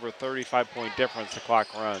score gets over a 35-point difference, the clock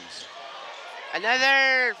runs.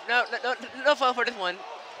 Another, no foul for this one.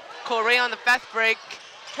 Colerain on the fast break.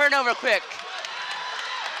 Turnover quick.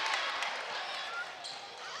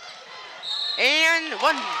 And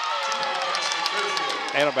one.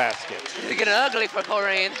 And a basket. This is getting ugly for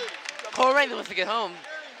Colerain. Colerain wants to get home.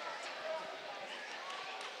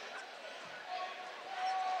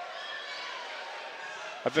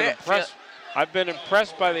 I've been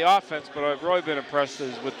impressed by the offense, but I've really been impressed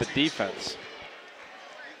with the defense.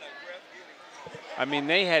 I mean,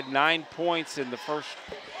 they had 9 points in the first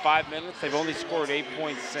 5 minutes. They've only scored 8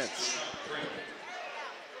 points since.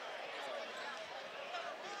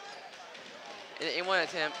 In one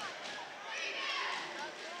attempt.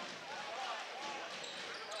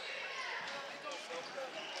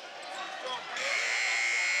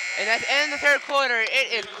 And at the end of the third quarter,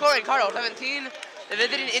 it is Colerain Cardinals 17, the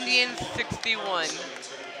visiting Indians 61.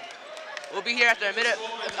 We'll be here after a minute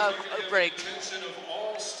of break. Attention of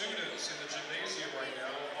all students in the gymnasium right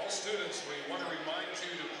now. All students, we want to remind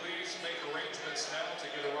you to please make arrangements now to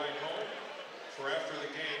get a ride home. For after the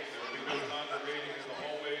game, there will be no congregating in the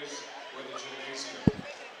hallways or the gymnasium.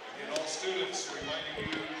 Again, all students, reminding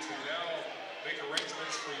you to now make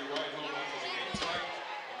arrangements for your ride home after the game time.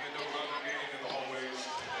 Again, no congregating in the hallways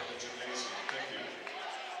or the gymnasium. Thank you.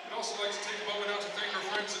 We'd also like to take a moment out to thank our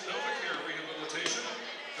friends at NovaCare Rehabilitation.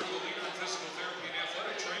 They're the leader in physical therapy and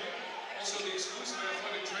athletic training. Also the exclusive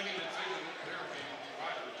athletic training and physical therapy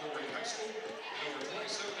provider at Colerain High School and over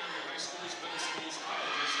 27 area high schools, middle schools,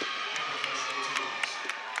 colleges, and professional teams.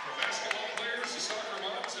 From basketball players to soccer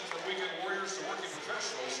moms and from weekend warriors to working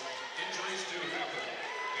professionals, injuries do happen.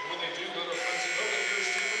 And when they do, let our friends at NovaCare's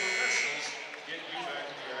team of professionals get you back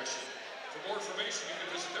into action. For more information, you can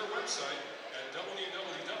visit their website at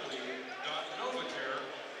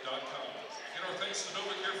www.novacare.com. And our thanks to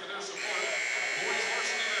NovaCare for their support of boys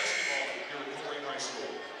varsity basketball here at Colerain High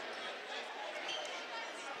School.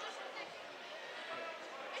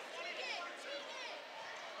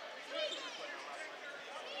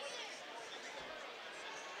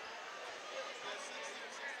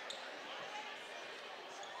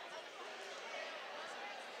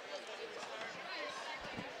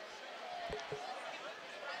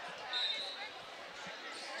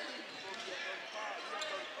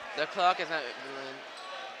 The clock is not.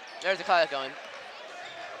 There's the clock going.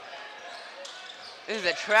 This is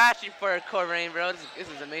a trashy for Colerain, bro. This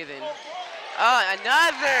is amazing. Oh,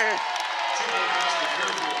 another!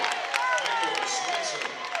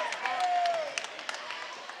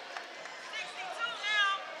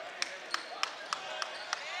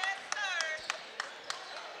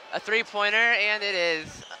 A three-pointer, and it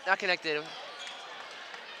is not connected.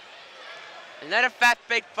 Another fast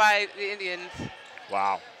break by the Indians.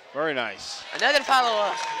 Wow, very nice. Another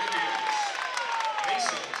follow-up.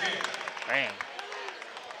 Man.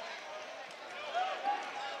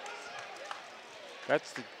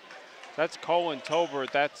 That's Colin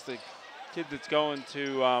Tolbert. That's the kid that's going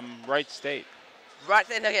to Wright State. Wright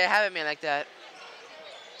State, okay, I haven't been like that.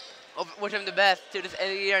 Wish him the best to this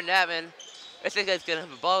end of the year and that, man. I think that's gonna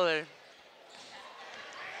have a baller.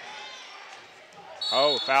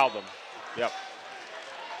 Oh, fouled him. Yep.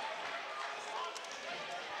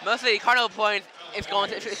 Mostly Cardinal points is coming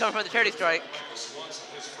from the charity strike.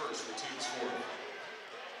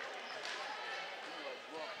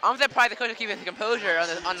 I'm surprised the coach is keeping his composure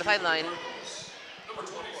on the sideline. Number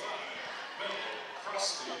 25,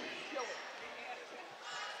 Varsity.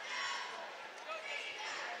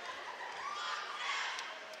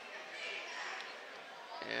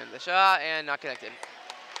 And the shot, and not connected.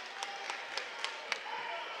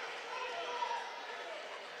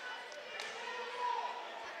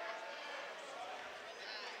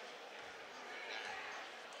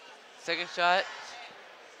 Second shot.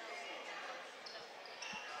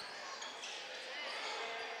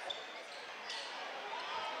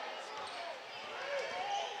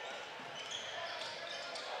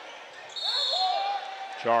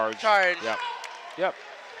 Charge. Charge. Yep. Yep.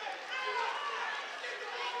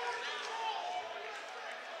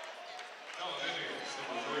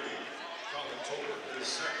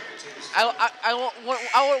 I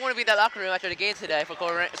wouldn't want to be in that locker room after the game today for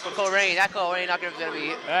Colerain. That Colerain locker room is going to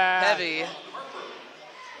be heavy.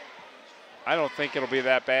 I don't think it'll be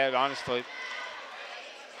that bad, honestly.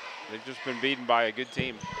 They've just been beaten by a good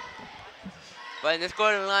team. But in this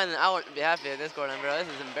Gordon line, I wouldn't be happy at this Gordon, bro. This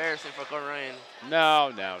is embarrassing for Colerain.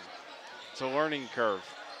 No. It's a learning curve.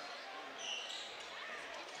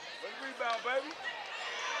 Good rebound, baby.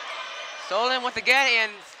 Stolen once again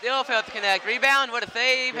and still failed to connect. Rebound, what a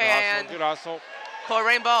save, Good and hustle, good hustle.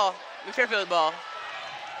 Colerain ball, Fairfield ball.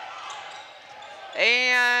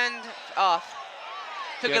 And off.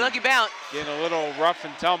 Took a lucky bounce. Getting a little rough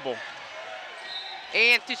and tumble.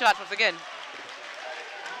 And 2 shots once again.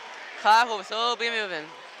 Clock will still be moving.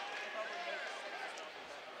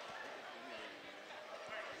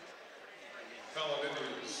 Foul on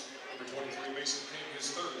Indians. Number 23, Mason King,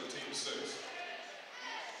 his third, team 6.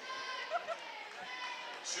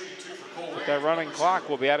 Shooting 2 for Colerain. With that running clock,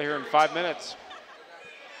 we'll be out of here in 5 minutes.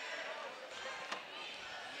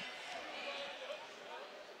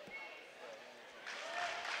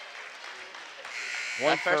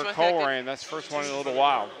 One for Colerain. That's the first one in a little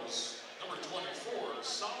while. Number 24,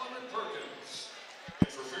 Solomon Perkins. And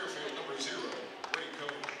for Fairfield, number 0, Ray Cohn.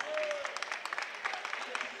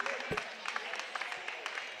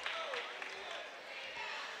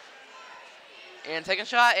 And second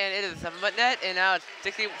shot, and it is a 7-foot net, and now it's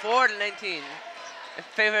 64-19 in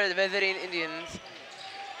favor of the visiting Indians.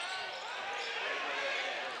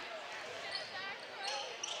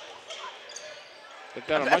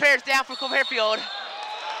 Player's down for Fairfield.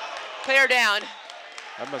 Player down.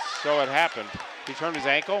 That must so it happened. He turned his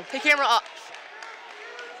ankle. Hey, camera up.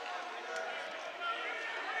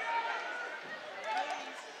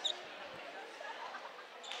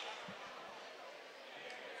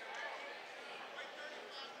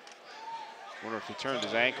 Wonder if he turned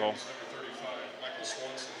his ankle. Number 35, Michael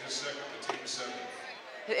Swanson, his second, the team 7.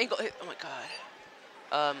 His ankle, oh my God.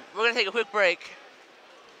 We're gonna take a quick break.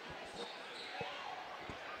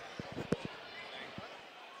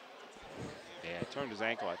 Yeah, he turned his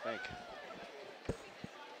ankle, I think.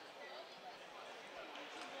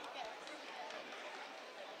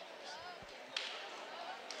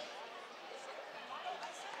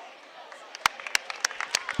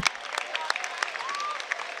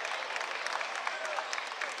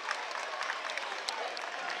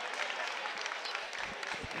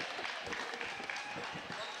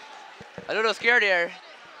 A little scared here,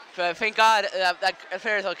 but thank God that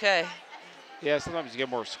affair is okay. Yeah, sometimes you get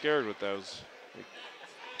more scared with those.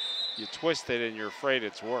 You twist it and you're afraid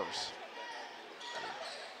it's worse.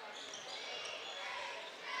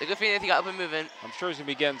 The good thing is he got up and moving. I'm sure he's gonna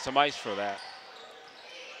be getting some ice for that.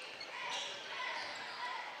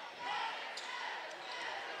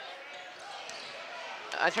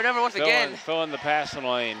 I turn over once again. Fill in the passing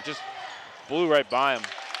lane. Just blew right by him.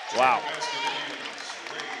 Wow.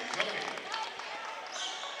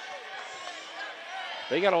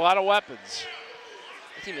 They got a lot of weapons.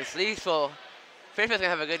 The team is lethal. Fairfield's gonna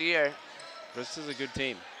have a good year. This is a good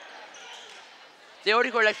team. They already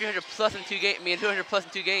scored like 300 plus in 2 games. 200 plus in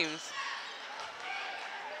 2 games.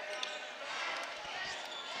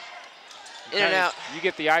 In and out. You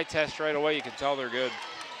get the eye test right away. You can tell they're good.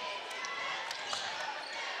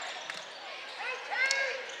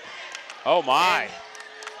 Oh my!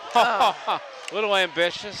 Little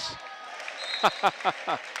ambitious.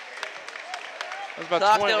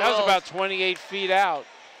 That was about 28 feet out.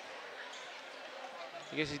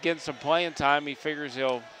 I guess he's getting some playing time. He figures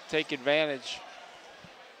he'll take advantage.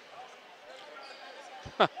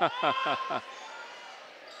 Catch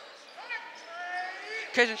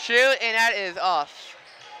and shoot, and that is off.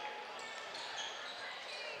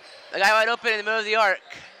 The guy wide open in the middle of the arc.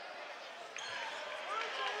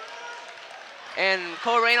 And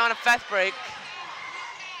Colerain on a fast break.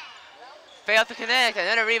 Failed to connect,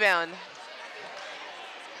 another rebound.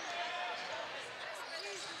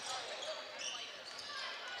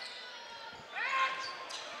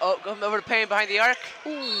 Oh, going over to paint behind the arc. Ooh.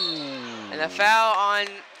 And a foul on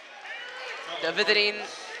the visiting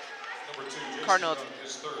Cardinals.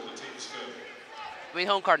 I mean,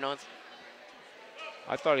 home Cardinals.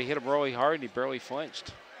 I thought he hit him really hard and he barely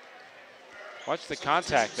flinched. Watch the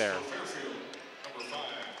contact there.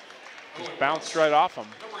 Just bounced right off him.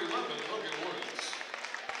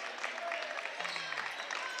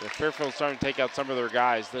 The Fairfield's starting to take out some of their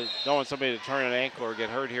guys. They don't want somebody to turn an ankle or get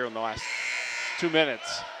hurt here in the last 2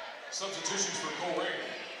 minutes. Substitutions for Colerain.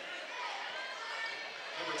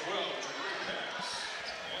 Number 12, Pass.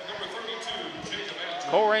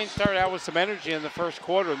 Colerain started out with some energy in the first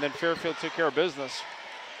quarter, and then Fairfield took care of business.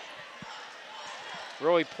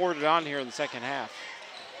 Really poured it on here in the second half.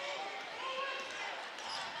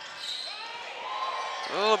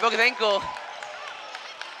 Oh, broke his ankle.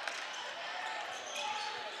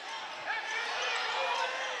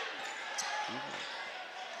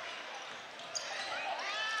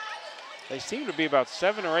 They seem to be about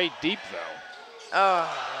 7 or 8 deep, though. Oh,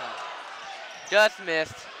 just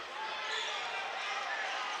missed.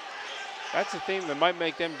 That's the thing that might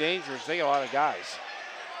make them dangerous. They got a lot of guys.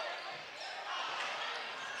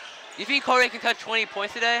 You think Colerain can touch 20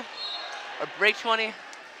 points today? Or break 20?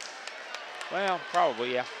 Well,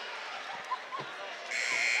 probably, yeah.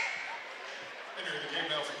 Entering the game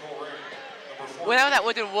now for Colerain, number 14. When I was at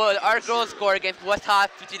Woodland Wood, our girls scored against West Hot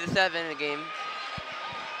 50-7 in a game.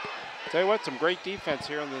 Tell you what, some great defense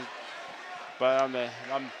here on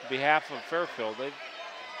behalf of Fairfield.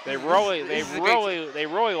 They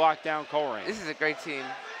really locked down Colerain. This is a great team.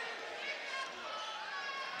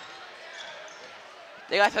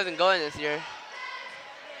 They got something going this year.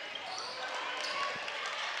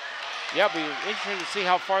 Yeah, it'll be interesting to see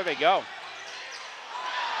how far they go.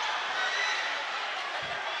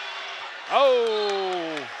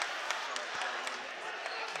 Oh!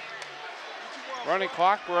 Running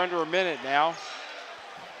clock, we're under a minute now.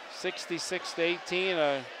 66-18,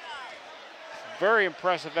 a very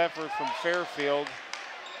impressive effort from Fairfield.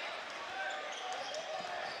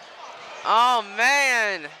 Oh,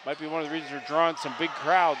 man. Might be one of the reasons they're drawing some big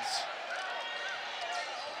crowds.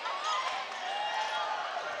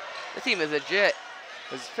 This team is legit.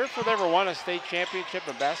 Has Fairfield ever won a state championship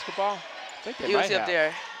in basketball? I think they might have. Up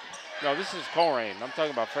there. No, this is Colerain. I'm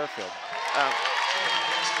talking about Fairfield.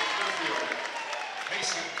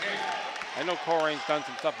 I know Colerain's done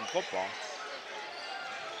some stuff in football.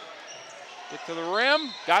 Get to the rim,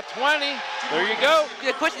 got 20. There you go.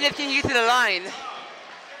 The question is, can he get to the line?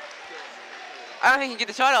 I don't think he can get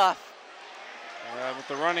the shot off. With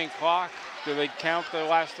the running clock, do they count the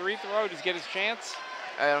last free throw? Does he get his chance?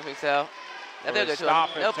 I don't think so. Or they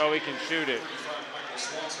stop it so he can shoot it.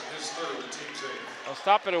 I'll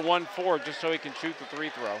stop it at 1-4 just so he can shoot the free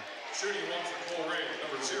throw. Shooting one for Colerain,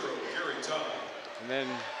 number 0, Gary Todd. And then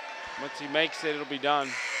once he makes it, it'll be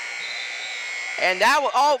done. And that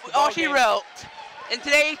was all she wrote. In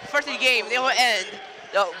today's varsity game, they will end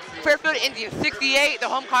the Fairfield Indians 68, the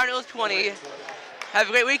home Cardinals 20. Have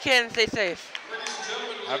a great weekend. Stay safe.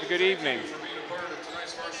 Have a good evening. For being a part of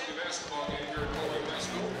tonight's varsity basketball game here at Colerain High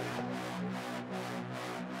School.